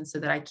adjustments so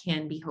that I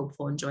can be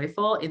hopeful and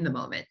joyful in the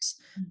moment.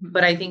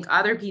 But I think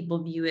other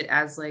people view it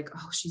as like,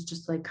 oh, she's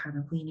just like kind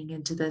of leaning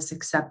into this,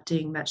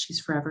 accepting that she's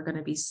forever going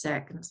to be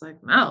sick. And it's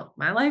like, no,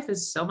 my life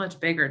is so much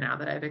bigger now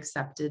that I've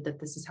accepted that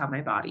this is how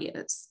my body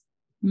is.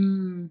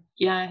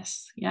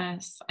 Yes,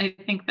 yes. I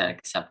think that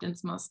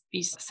acceptance must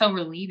be so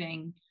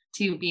relieving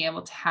to be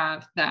able to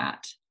have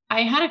that.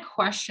 I had a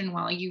question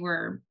while you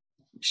were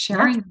Yes.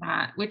 sharing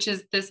that, which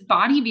is this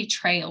body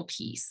betrayal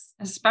piece,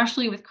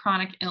 especially with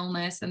chronic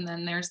illness. And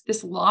then there's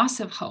this loss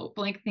of hope,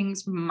 like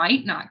things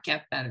might not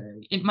get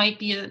better. It might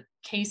be a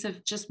case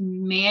of just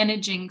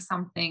managing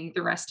something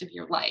the rest of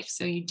your life.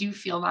 So you do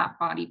feel that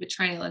body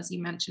betrayal, as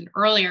you mentioned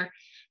earlier.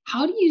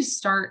 How do you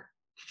start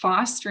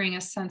fostering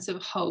a sense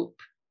of hope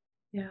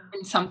Yeah.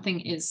 when something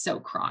is so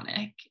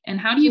chronic? And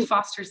how do you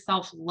foster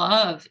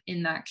self-love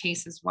in that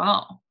case as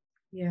well?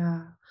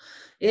 Yeah.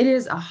 It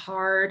is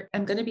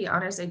I'm going to be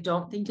honest. I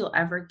don't think you'll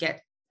ever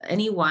get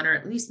anyone, or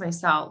at least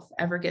myself,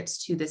 ever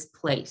gets to this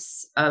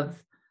place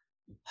of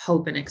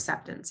hope and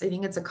acceptance. I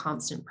think it's a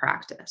constant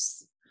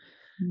practice.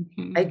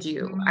 I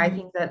do. I Mhm.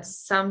 think that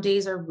some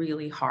days are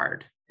really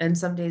hard. And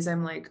some days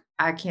I'm like,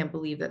 I can't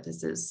believe that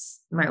this is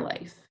my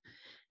life.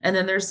 And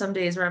then there's some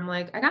days where I'm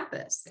like, I got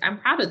this. I'm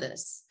proud of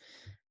this.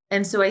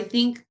 And so I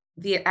think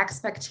the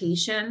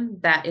expectation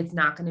that it's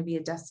not going to be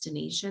a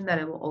destination, that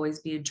it will always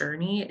be a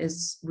journey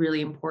is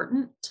really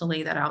important to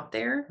lay that out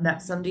there.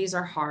 That some days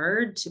are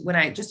hard when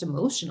I just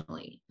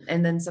emotionally,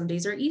 and then some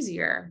days are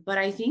easier. But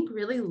I think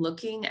really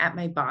looking at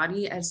my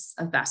body as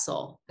a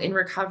vessel. In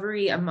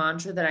recovery, a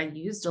mantra that I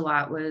used a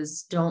lot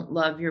was don't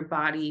love your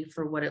body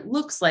for what it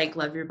looks like,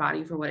 love your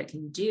body for what it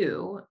can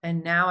do.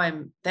 And now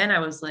I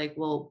was like,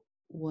 well,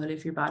 what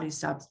if your body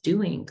stops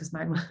doing? Because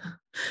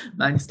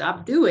mine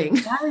stopped doing.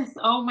 Yes.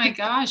 Oh my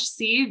gosh.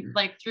 See,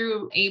 like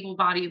through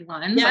able-bodied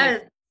lens, I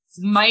Yes,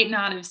 might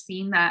not have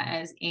seen that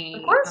as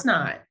of course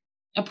not.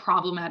 a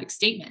problematic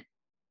statement.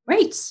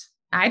 Right.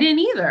 I didn't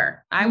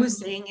either. I was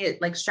Mhm. saying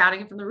it like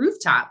shouting it from the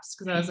rooftops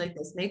because I was like,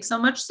 this makes so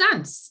much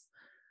sense.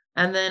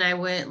 And then I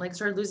went like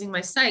started losing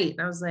my sight.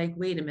 And I was like,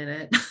 wait a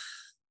minute.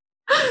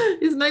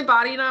 Is my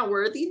body not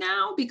worthy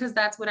now? Because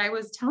that's what I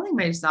was telling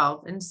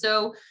myself. And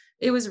so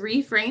it was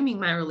reframing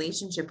my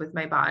relationship with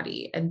my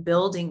body and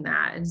building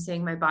that and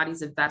saying my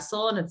body's a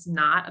vessel and it's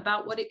not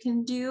about what it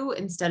can do.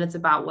 Instead, it's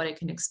about what it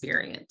can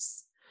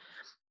experience.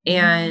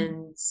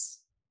 And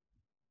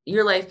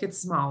your life gets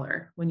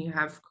smaller when you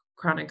have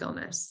chronic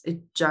illness.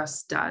 It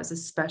just does,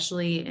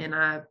 especially in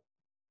a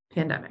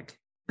pandemic.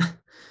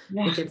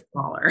 Yeah. It gets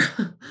smaller.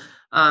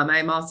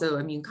 I'm also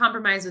immune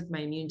compromised with my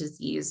immune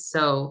disease.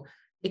 So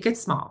it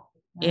gets small.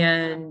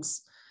 And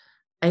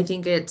I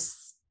think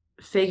it's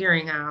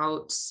figuring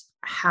out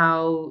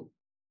how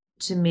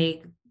to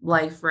make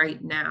life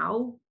right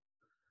now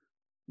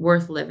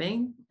worth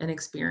living and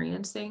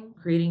experiencing,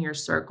 creating your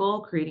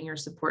circle, creating your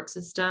support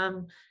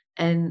system,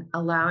 and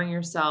allowing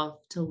yourself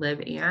to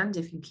live and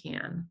if you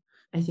can.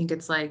 I think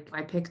it's like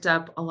I picked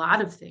up a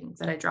lot of things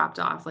that I dropped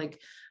off. Like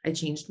I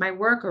changed my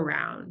work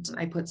around.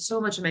 I put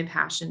so much of my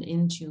passion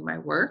into my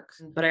work,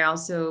 but I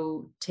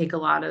also take a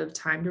lot of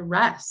time to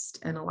rest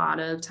and a lot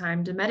of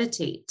time to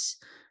meditate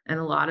and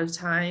a lot of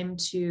time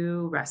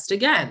to rest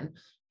again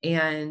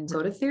and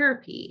go to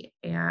therapy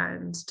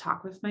and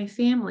talk with my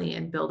family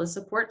and build a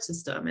support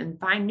system and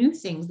find new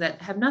things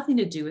that have nothing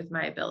to do with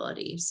my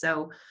ability.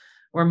 So,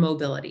 or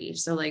mobility.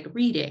 So like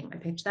reading, I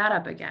picked that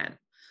up again.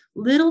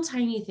 Little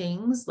tiny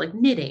things like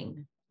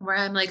knitting, where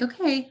I'm like,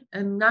 okay,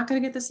 I'm not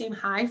going to get the same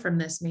high from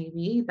this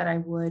maybe that I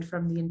would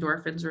from the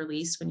endorphins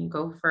released when you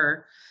go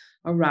for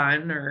a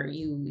run or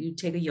you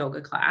take a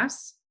yoga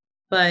class,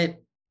 but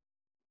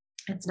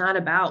it's not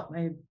about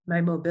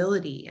my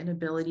mobility and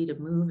ability to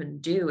move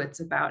and do. It's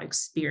about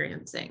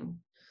experiencing.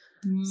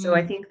 So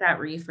I think that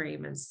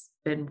reframe has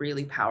been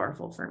really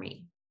powerful for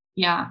me.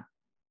 Yeah,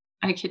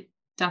 I could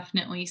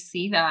definitely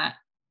see that.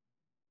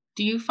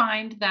 Do you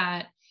find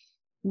that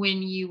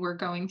when you were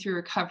going through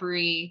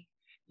recovery,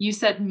 you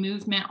said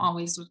movement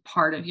always was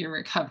part of your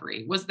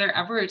recovery. Was there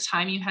ever a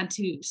time you had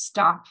to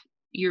stop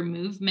your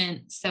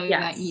movement so that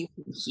Yes. you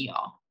could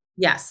heal?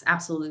 Yes,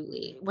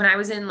 absolutely. When I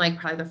was in like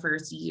probably the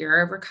first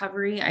year of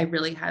recovery, I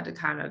really had to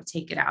kind of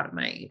take it out of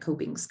my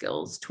coping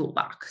skills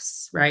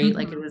toolbox, right?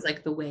 Like it Mhm. was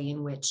like the way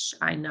in which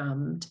I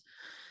numbed.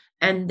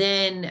 And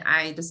then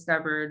I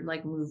discovered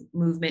like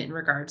movement in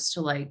regards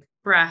to like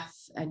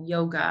breath and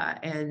yoga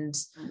and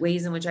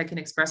ways in which I can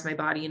express my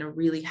body in a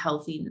really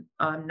healthy,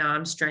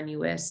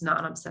 non-strenuous,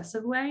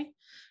 non-obsessive way.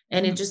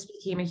 And it Mhm. just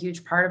became a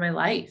huge part of my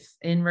life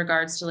in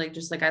regards to like,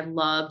 just like I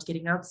loved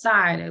getting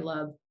outside. I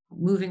loved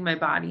moving my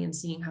body and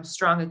seeing how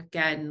strong it could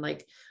get and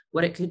like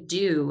what it could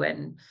do.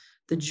 And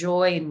the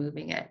joy in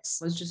moving it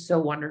was just so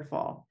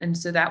wonderful. And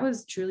so that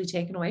was truly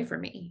taken away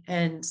from me.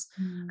 And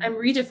Mm. I'm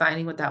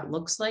redefining what that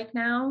looks like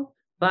now,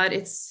 but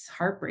it's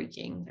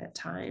heartbreaking at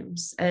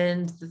times.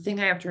 And the thing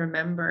I have to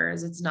remember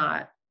is it's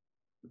not,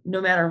 no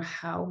matter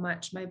how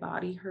much my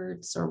body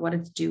hurts or what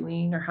it's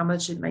doing or how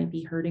much it might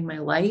be hurting my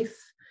life,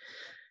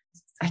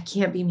 I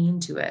can't be mean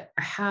to it.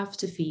 I have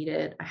to feed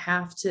it. I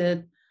have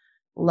to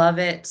love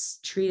it,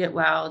 treat it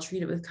well,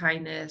 treat it with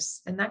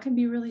kindness. And that can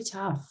be really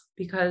tough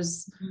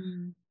because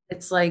Mm.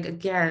 it's like,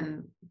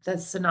 again, that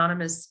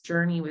synonymous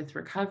journey with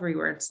recovery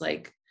where it's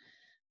like,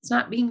 it's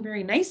not being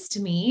very nice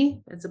to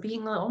me. It's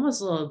being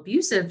almost a little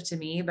abusive to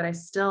me, but I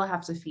still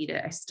have to feed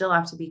it. I still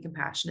have to be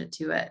compassionate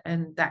to it.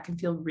 And that can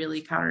feel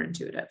really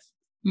counterintuitive.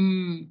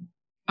 Mm.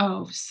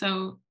 Oh,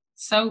 so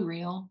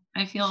real.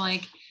 I feel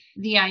like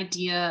the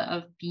idea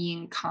of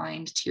being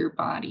kind to your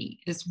body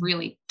is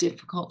really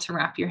difficult to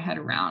wrap your head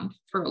around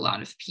for a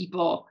lot of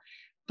people.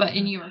 But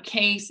in your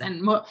case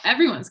and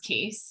everyone's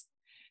case,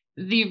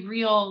 the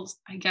real,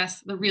 I guess,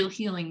 the real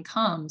healing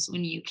comes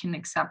when you can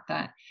accept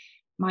that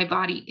my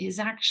body is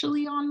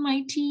actually on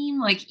my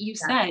team. Like you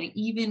Yes. said,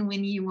 even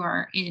when you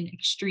are in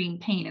extreme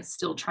pain, it's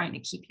still trying to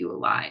keep you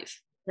alive.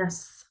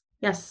 Yes.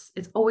 Yes.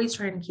 It's always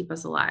trying to keep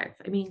us alive.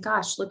 I mean,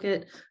 gosh, look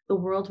at the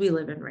world we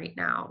live in right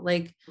now.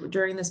 Like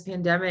during this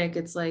pandemic,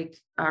 it's like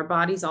our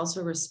bodies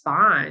also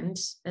respond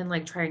and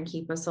like try and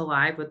keep us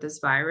alive with this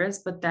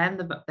virus. But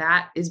then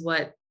that is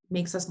what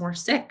makes us more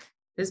sick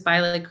is by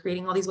like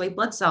creating all these white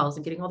blood cells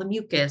and getting all the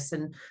mucus.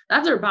 And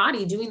that's our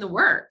body doing the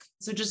work.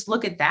 So just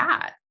look at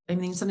that. I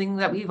mean, something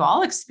that we've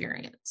all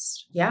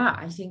experienced. Yeah,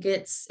 I think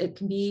it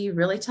can be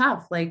really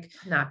tough, like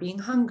not being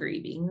hungry,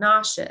 being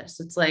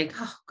nauseous. It's like,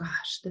 oh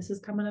gosh, this is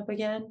coming up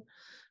again.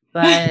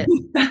 But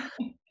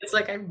it's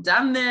like I've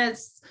done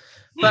this,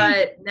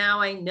 but now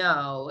I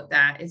know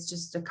that it's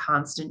just a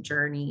constant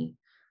journey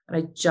and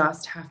I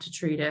just have to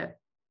treat it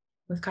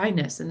with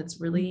kindness. And it's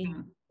really,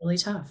 Mhm. really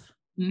tough.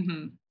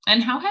 Mhm.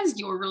 And how has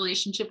your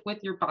relationship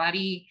with your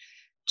body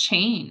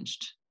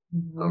changed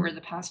over Mhm.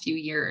 the past few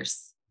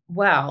years?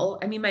 Well,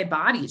 I mean, my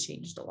body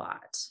changed a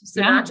lot.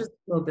 So not Yeah. just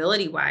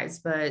mobility wise,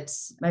 but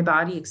my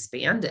body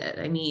expanded.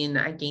 I mean,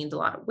 I gained a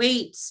lot of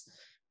weight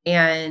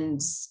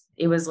and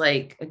it was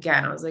like,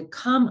 again, I was like,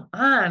 come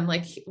on,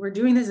 like we're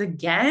doing this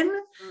again.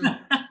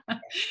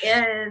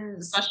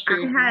 And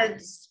Frustrating.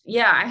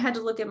 I had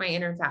to look at my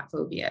inner fat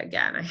phobia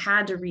again. I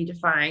had to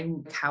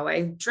redefine how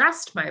I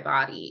dressed my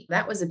body.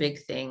 That was a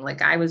big thing.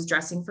 Like I was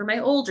dressing for my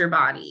older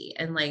body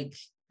and like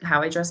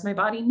how I dress my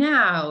body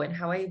now and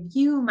how I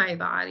view my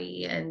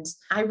body. And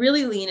I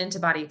really lean into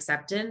body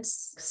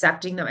acceptance,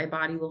 accepting that my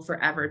body will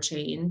forever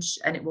change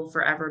and it will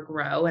forever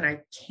grow. And I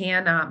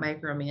cannot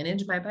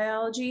micromanage my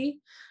biology,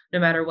 no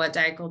matter what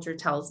diet culture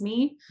tells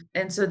me.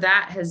 And so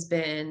that has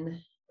been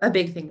a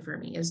big thing for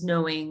me, is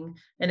knowing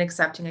and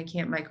accepting I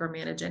can't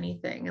micromanage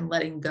anything and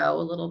letting go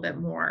a little bit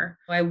more.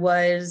 I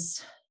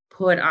was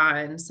put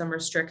on some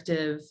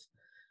restrictive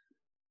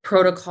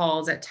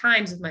protocols at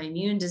times with my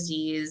immune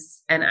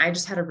disease. And I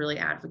just had to really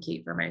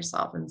advocate for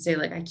myself and say,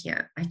 like, I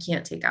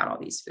can't take out all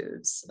these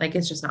foods. Like,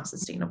 it's just not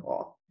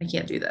sustainable. I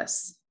can't do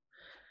this.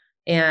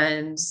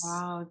 And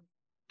Wow.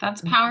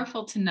 That's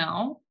powerful to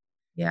know.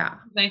 yeah.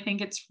 I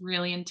think it's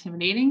really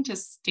intimidating to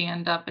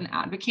stand up and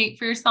advocate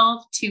for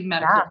yourself to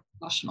medical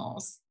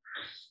professionals.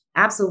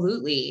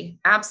 Absolutely.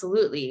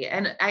 Absolutely.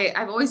 And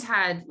I've always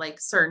had like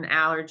certain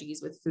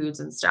allergies with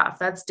foods and stuff.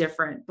 That's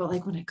different. But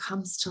like when it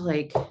comes to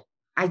like,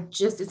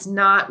 it's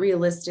not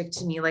realistic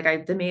to me.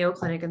 Like the Mayo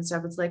Clinic and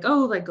stuff, it's like,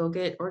 oh, like go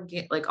get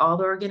like all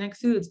the organic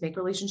foods, make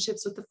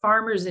relationships with the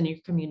farmers in your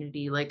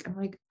community. Like, I'm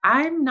like,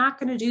 I'm not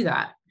going to do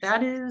that.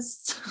 That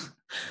is,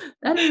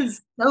 that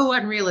is so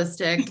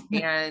unrealistic.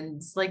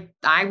 And like,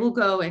 I will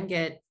go and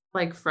get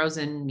like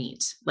frozen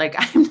meat. Like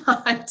I'm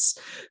not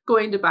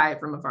going to buy it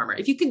from a farmer.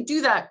 If you can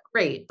do that,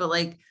 great. But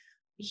like,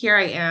 here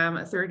I am,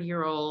 a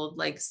 30-year-old,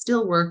 like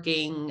still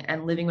working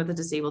and living with a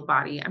disabled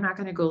body. I'm not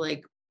going to go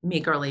like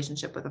make a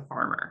relationship with a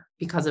farmer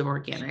because of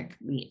organic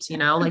meat,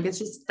 like it's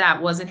just, that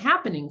wasn't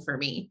happening for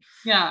me.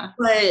 Yeah.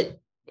 But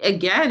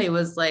again, it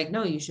was like,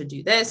 no, you should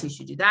do this, you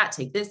should do that,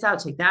 take this out,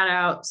 take that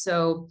out.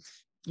 So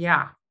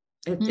yeah,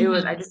 it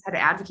was, I just had to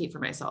advocate for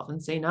myself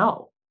and say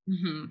no.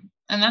 Mm-hmm.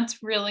 And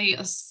that's really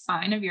a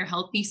sign of your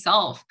healthy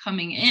self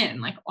coming in.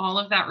 Like all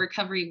of that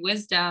recovery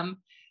wisdom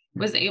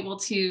was able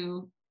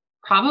to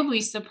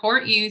probably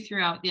support you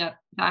throughout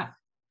that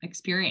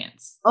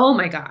experience. Oh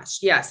my gosh.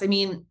 Yes. I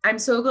mean, I'm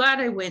so glad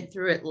I went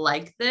through it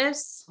like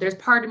this. There's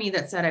part of me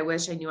that said, I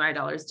wish I knew I had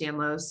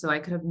Ehlers-Danlos so I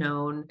could have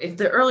known, if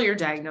the earlier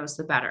diagnosed,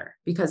 the better,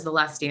 because the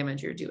less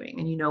damage you're doing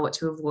and you know what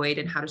to avoid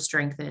and how to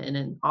strengthen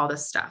and all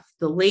this stuff.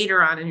 The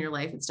later on in your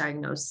life it's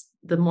diagnosed,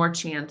 the more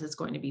chance it's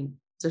going to be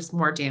just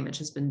more damage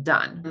has been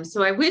done.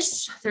 So I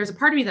wish, there's a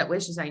part of me that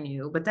wishes I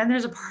knew, but then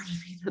there's a part of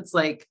me that's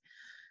like,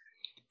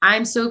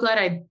 I'm so glad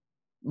I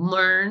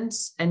learned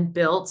and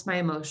built my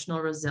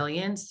emotional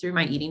resilience through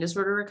my eating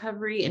disorder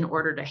recovery in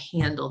order to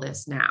handle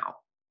this now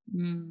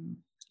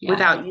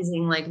without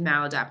using like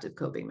maladaptive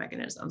coping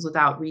mechanisms,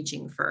 without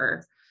reaching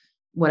for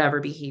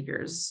whatever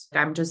behaviors.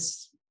 I'm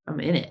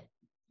in it.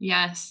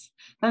 Yes.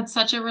 That's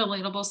such a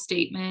relatable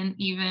statement,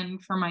 even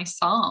for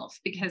myself,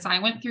 because I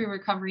went through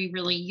recovery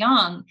really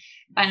young.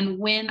 And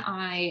when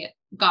I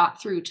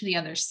got through to the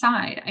other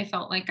side, I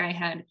felt like I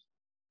had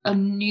a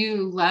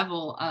new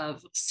level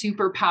of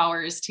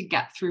superpowers to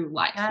get through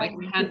life. Like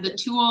I had the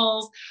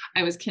tools,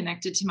 I was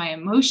connected to my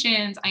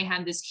emotions. I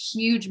had this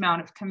huge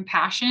amount of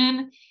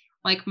compassion.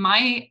 Like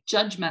my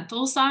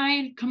judgmental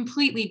side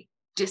completely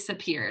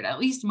disappeared, at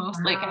least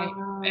most. Like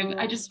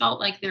I just felt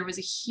like there was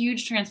a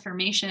huge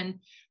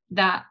transformation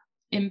that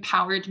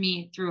empowered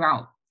me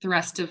throughout the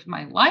rest of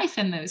my life.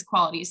 And those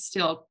qualities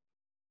still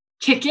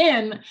kick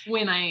in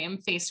when I am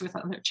faced with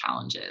other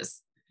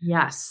challenges.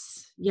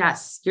 Yes.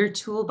 Yes. Your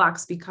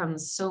toolbox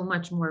becomes so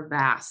much more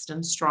vast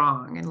and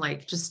strong and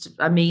like just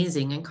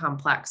amazing and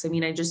complex. I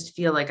mean, I just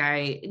feel like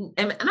and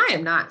I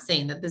am not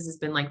saying that this has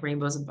been like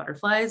rainbows and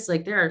butterflies.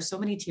 Like there are so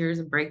many tears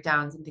and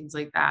breakdowns and things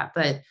like that,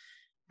 but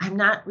I'm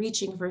not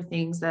reaching for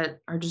things that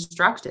are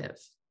destructive.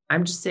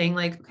 I'm just saying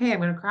like, okay, I'm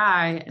going to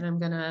cry and I'm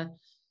going to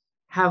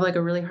have like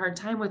a really hard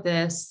time with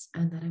this.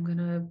 And then I'm going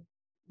to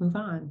move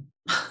on.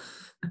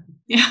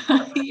 Yeah.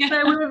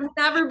 I would have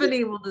never been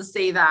able to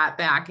say that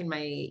back in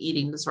my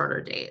eating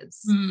disorder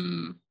days.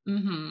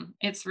 Mm-hmm.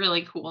 It's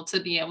really cool to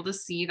be able to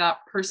see that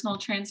personal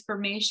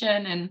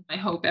transformation. And I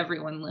hope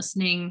everyone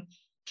listening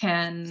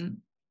can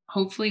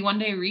hopefully one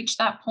day reach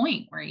that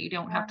point where you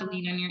don't have to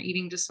lean on your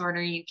eating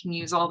disorder. You can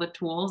use all the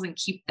tools and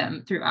keep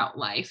them throughout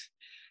life.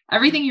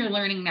 Everything you're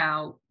learning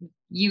now,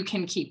 you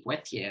can keep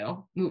with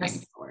you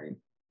moving forward.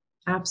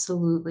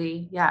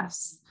 Absolutely.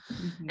 Yes.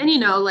 Mm-hmm.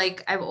 And,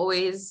 like I've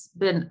always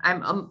been,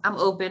 I'm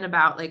open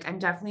about like, I'm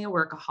definitely a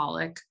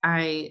workaholic.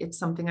 It's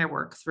something I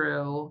work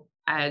through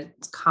and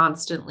it's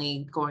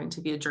constantly going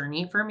to be a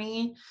journey for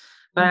me,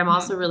 but I'm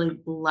also really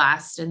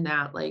blessed in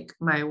that like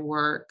my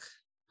work,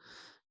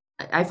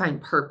 I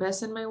find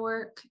purpose in my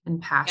work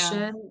and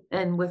passion. Yeah.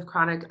 And with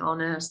chronic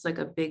illness, like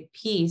a big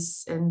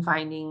piece in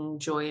finding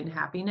joy and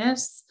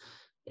happiness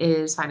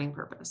is finding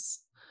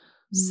purpose.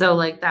 So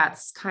like,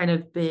 that's kind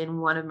of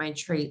been one of my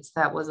traits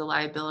that was a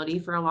liability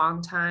for a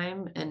long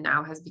time and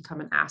now has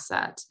become an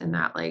asset, and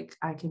that like,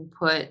 I can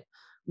put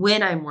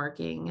when I'm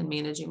working and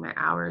managing my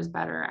hours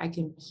better, I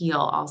can heal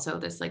also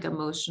this like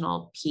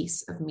emotional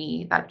piece of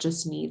me that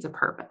just needs a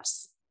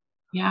purpose.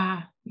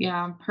 Yeah.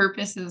 Yeah.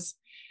 Purpose is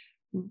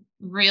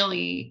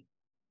really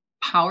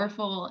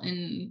powerful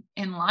in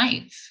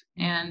life,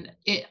 and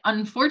it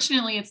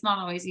unfortunately it's not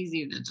always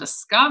easy to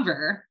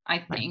discover, I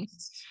Right. think.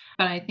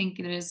 But I think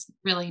it is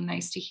really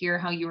nice to hear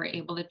how you were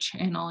able to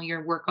channel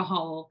your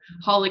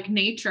workaholic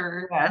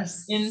nature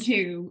Yes.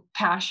 into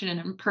passion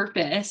and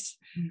purpose.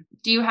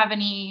 Do you have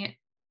any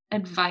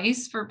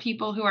advice for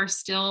people who are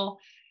still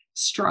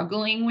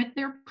struggling with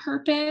their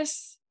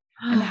purpose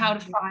and how to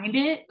find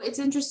it? It's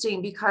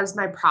interesting because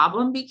my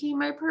problem became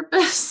my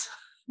purpose.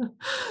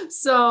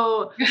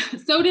 So,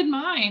 So did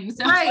mine.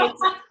 So right,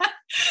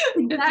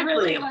 it's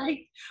really exactly.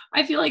 like,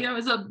 I feel like it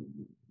was a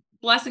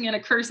blessing and a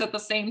curse at the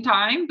same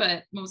time,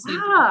 but mostly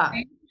Yeah.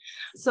 blessing.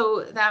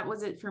 So that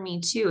was it for me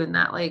too. And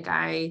that like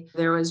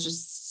there was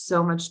just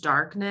so much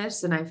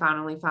darkness and I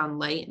finally found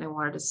light and I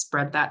wanted to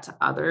spread that to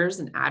others.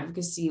 And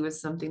advocacy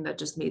was something that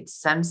just made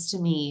sense to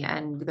me.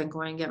 And then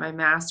going and get my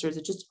master's,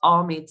 it just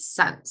all made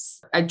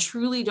sense. I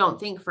truly don't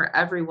think for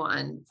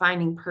everyone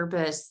finding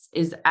purpose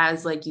is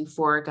as like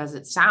euphoric as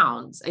it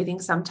sounds. I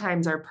think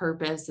sometimes our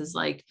purpose is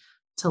like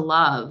to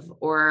love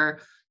or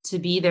to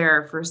be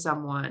there for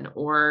someone,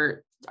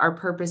 or our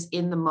purpose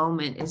in the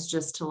moment is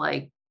just to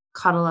like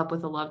cuddle up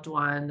with a loved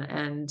one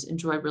and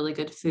enjoy really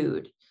good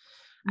food.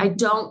 I Mhm.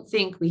 don't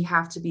think we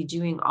have to be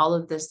doing all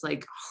of this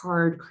like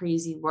hard,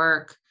 crazy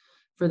work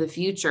for the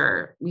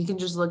future. We can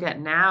just look at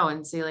now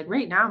and say, like,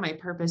 right now, my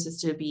purpose is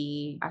to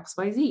be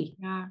XYZ.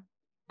 Yeah.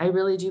 I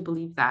really do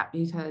believe that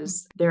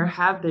because there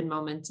have been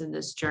moments in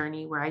this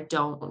journey where I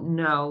don't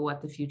know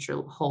what the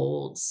future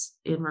holds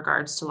in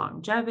regards to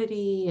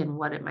longevity and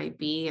what it might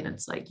be. And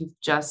it's like, you've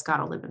just got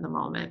to live in the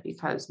moment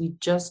because we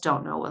just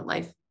don't know what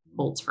life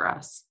holds for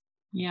us.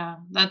 Yeah,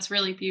 that's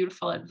really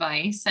beautiful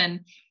advice and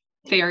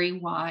very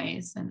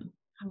wise. And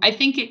I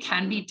think it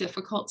can be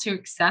difficult to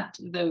accept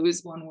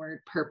those one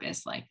word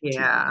purpose, like to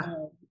Yeah.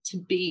 love, to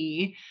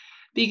be,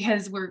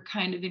 because we're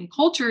kind of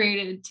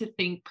enculturated to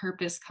think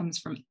purpose comes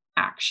from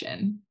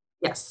action.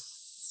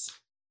 Yes.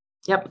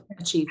 Yep. Ha-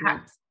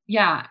 Achievements.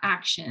 Yeah,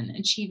 action,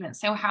 achievement.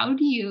 So, how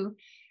do you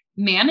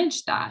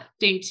manage that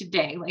day to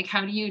day? Like,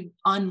 how do you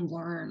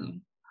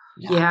unlearn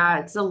that? Yeah,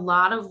 it's a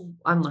lot of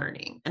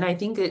unlearning. And I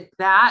think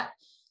that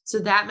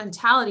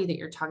mentality that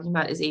you're talking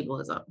about is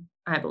ableism,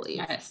 I believe,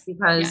 Yes,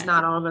 because yes.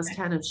 not all of us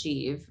can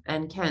achieve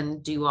and can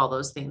do all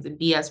those things and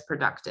be as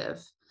productive.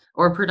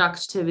 Or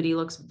productivity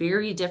looks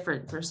very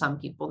different for some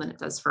people than it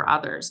does for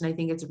others. And I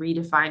think it's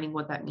redefining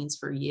what that means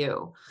for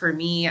you. For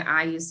me,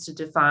 I used to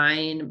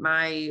define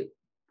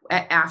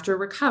after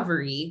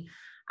recovery,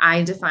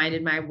 I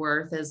defined my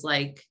worth as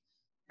like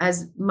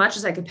as much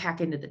as I could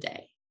pack into the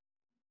day.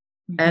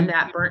 And Mhm.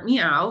 that burnt me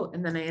out,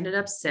 and then I ended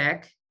up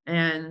sick,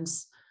 and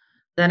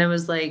then it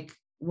was like,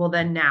 well,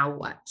 then now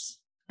what?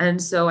 And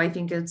so I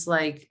think it's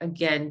like,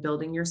 again,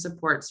 building your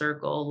support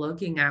circle,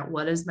 looking at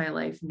what is my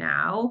life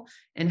now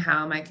and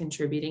how am I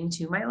contributing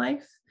to my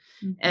life?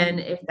 Mhm. And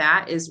if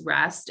that is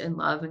rest and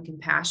love and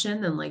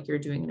compassion, then like you're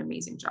doing an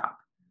amazing job.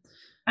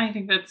 I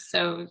think that's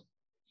so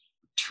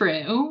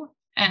true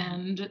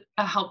and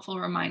a helpful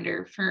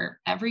reminder for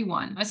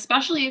everyone,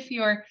 especially if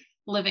you're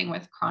living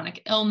with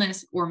chronic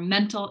illness or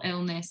mental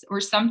illness or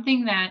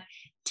something that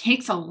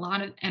takes a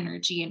lot of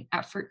energy and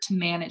effort to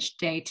manage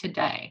day to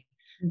day.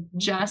 Mhm.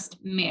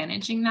 Just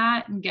managing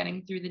that and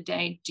getting through the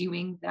day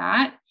doing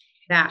that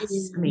That's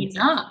is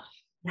amazing. enough.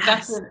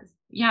 That's Yes. a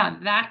Yeah,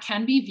 that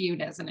can be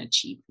viewed as an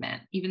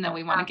achievement, even though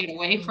we want to get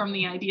away from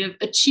the Absolutely. idea of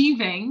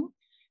achieving.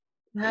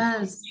 It's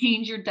like Yes.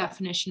 change your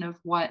definition of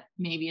what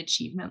maybe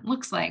achievement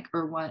looks like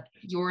or what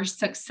your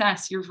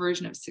success, your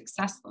version of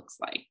success looks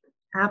like.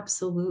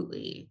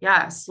 Absolutely.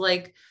 Yes.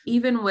 Like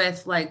even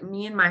with like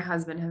me and my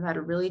husband have had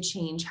to really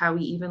change how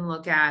we even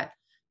look at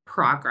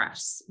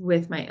progress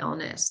with my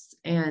illness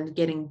and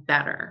getting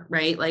better,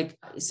 right? Like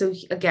so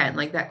again,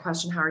 like that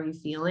question, how are you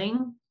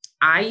feeling?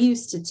 I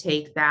used to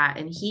take that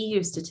and he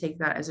used to take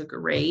that as a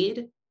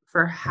grade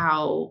for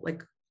how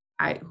like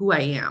I who I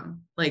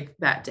am like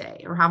that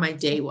day or how my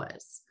day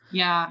was.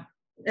 Yeah.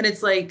 And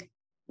it's like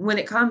when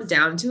it comes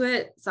down to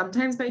it,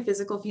 sometimes my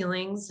physical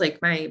feelings,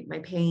 like my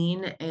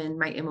pain and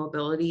my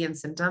immobility and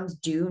symptoms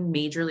do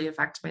majorly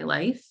affect my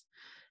life.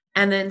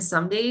 And then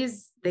some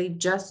days they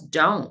just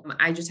don't.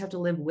 I just have to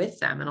live with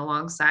them and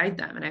alongside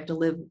them. And I have to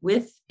live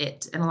with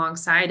it and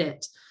alongside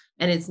it.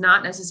 And it's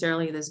not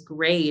necessarily this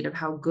grade of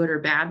how good or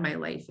bad my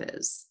life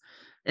is.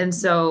 And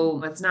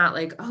so it's not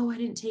like, oh, I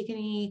didn't take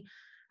any.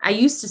 I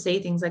used to say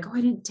things like, oh,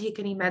 I didn't take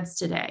any meds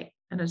today.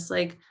 And it's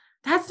like,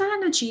 that's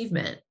not an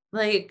achievement.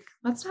 Like,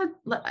 let's not,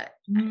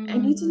 I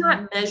need to Mm,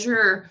 not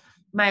measure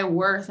my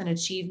worth and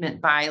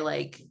achievement by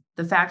like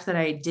the fact that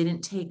I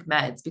didn't take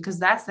meds, because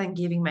that's then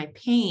giving my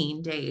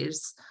pain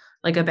days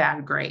like a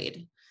bad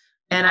grade.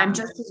 And I'm yeah.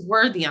 just as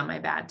worthy on my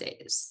bad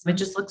days. It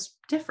just looks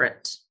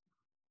different.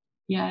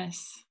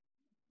 Yes.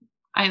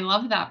 I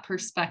love that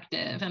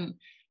perspective. And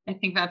I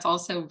think that's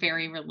also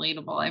very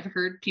relatable. I've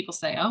heard people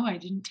say, "Oh, I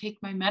didn't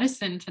take my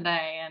medicine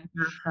today." And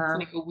it's Uh-huh.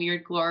 like a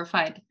weird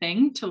glorified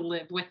thing to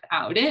live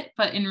without it.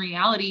 But in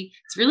reality,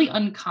 it's really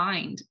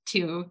unkind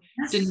to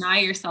deny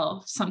Yes.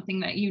 yourself something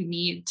that you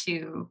need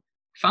to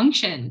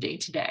function day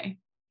to day.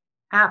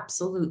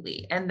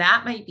 Absolutely. And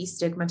that might be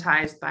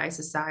stigmatized by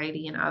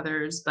society and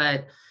others,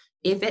 but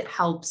if it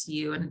helps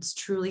you and it's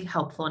truly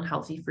helpful and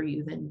healthy for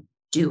you, then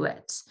do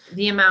it.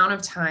 The amount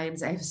of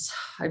times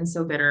I'm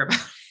so bitter about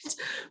it,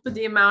 but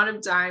the amount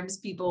of times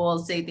people will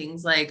say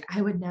things like,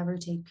 I would never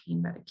take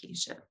pain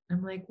medication.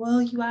 I'm like,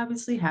 well, you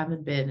obviously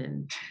haven't been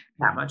in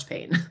that much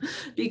pain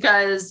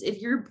because if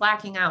you're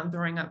blacking out and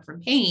throwing up from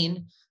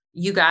pain,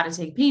 you got to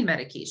take pain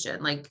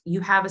medication. Like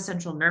you have a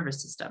central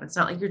nervous system. It's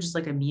not like you're just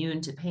like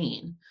immune to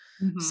pain.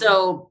 Mhm.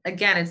 So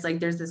again, it's like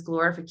there's this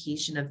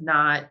glorification of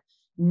not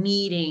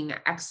needing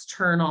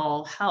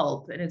external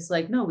help. And it's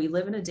like, no, we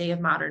live in a day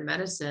of modern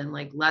medicine.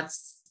 Like,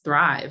 let's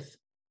thrive with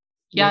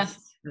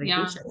Yes. Yeah.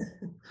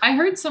 medication. I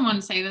heard someone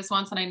say this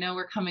once, and I know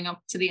we're coming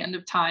up to the end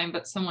of time,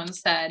 but someone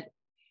said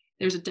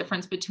there's a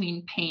difference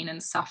between pain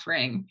and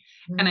suffering.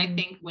 And I Mm,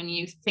 think when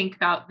you think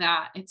about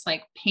that, it's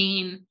like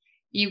pain,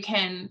 you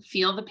can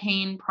feel the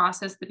pain,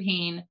 process the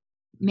pain,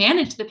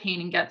 manage the pain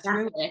and get yeah.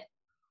 through it,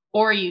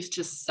 or you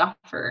just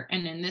suffer.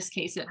 And in this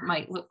case, it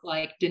might look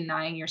like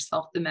denying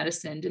yourself the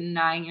medicine,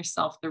 denying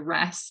yourself the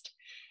rest,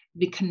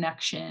 the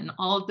connection,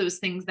 all of those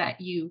things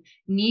that you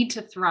need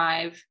to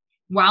thrive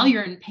while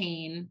you're in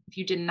pain. If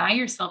you deny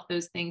yourself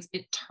those things,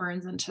 it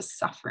turns into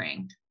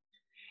suffering.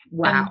 And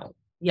Wow. and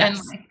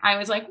Yes. like I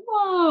was like,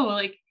 whoa,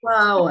 like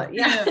so Wow.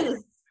 Yes.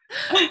 true.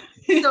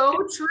 So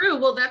true.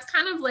 Well, that's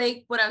kind of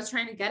like what I was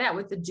trying to get at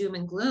with the doom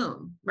and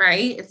gloom,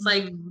 right? It's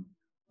like Mm,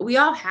 we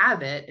all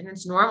have it and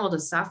it's normal to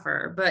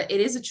suffer, but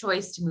it is a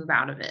choice to move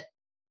out of it.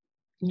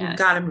 You've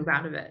got yes. to move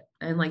out of it.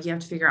 And like you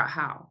have to figure out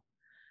how.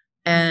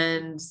 Mm.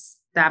 And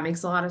that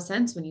makes a lot of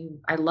sense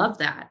I love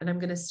that and I'm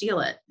going to steal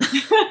it.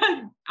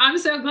 I'm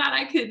so glad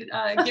I could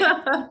give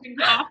you something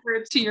to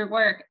offer to your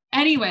work.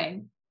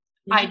 Anyway,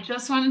 I Yeah.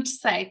 just wanted to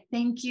say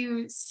thank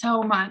you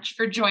so much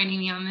for joining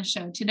me on the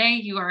show today.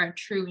 You are a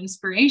true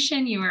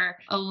inspiration. You are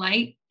a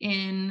light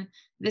in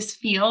this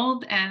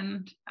field,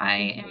 and I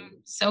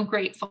am so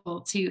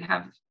grateful to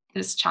have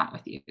this chat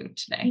with you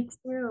today. Me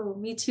too.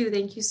 Me too.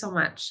 Thank you so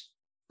much.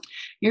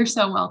 You're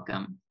so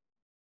welcome.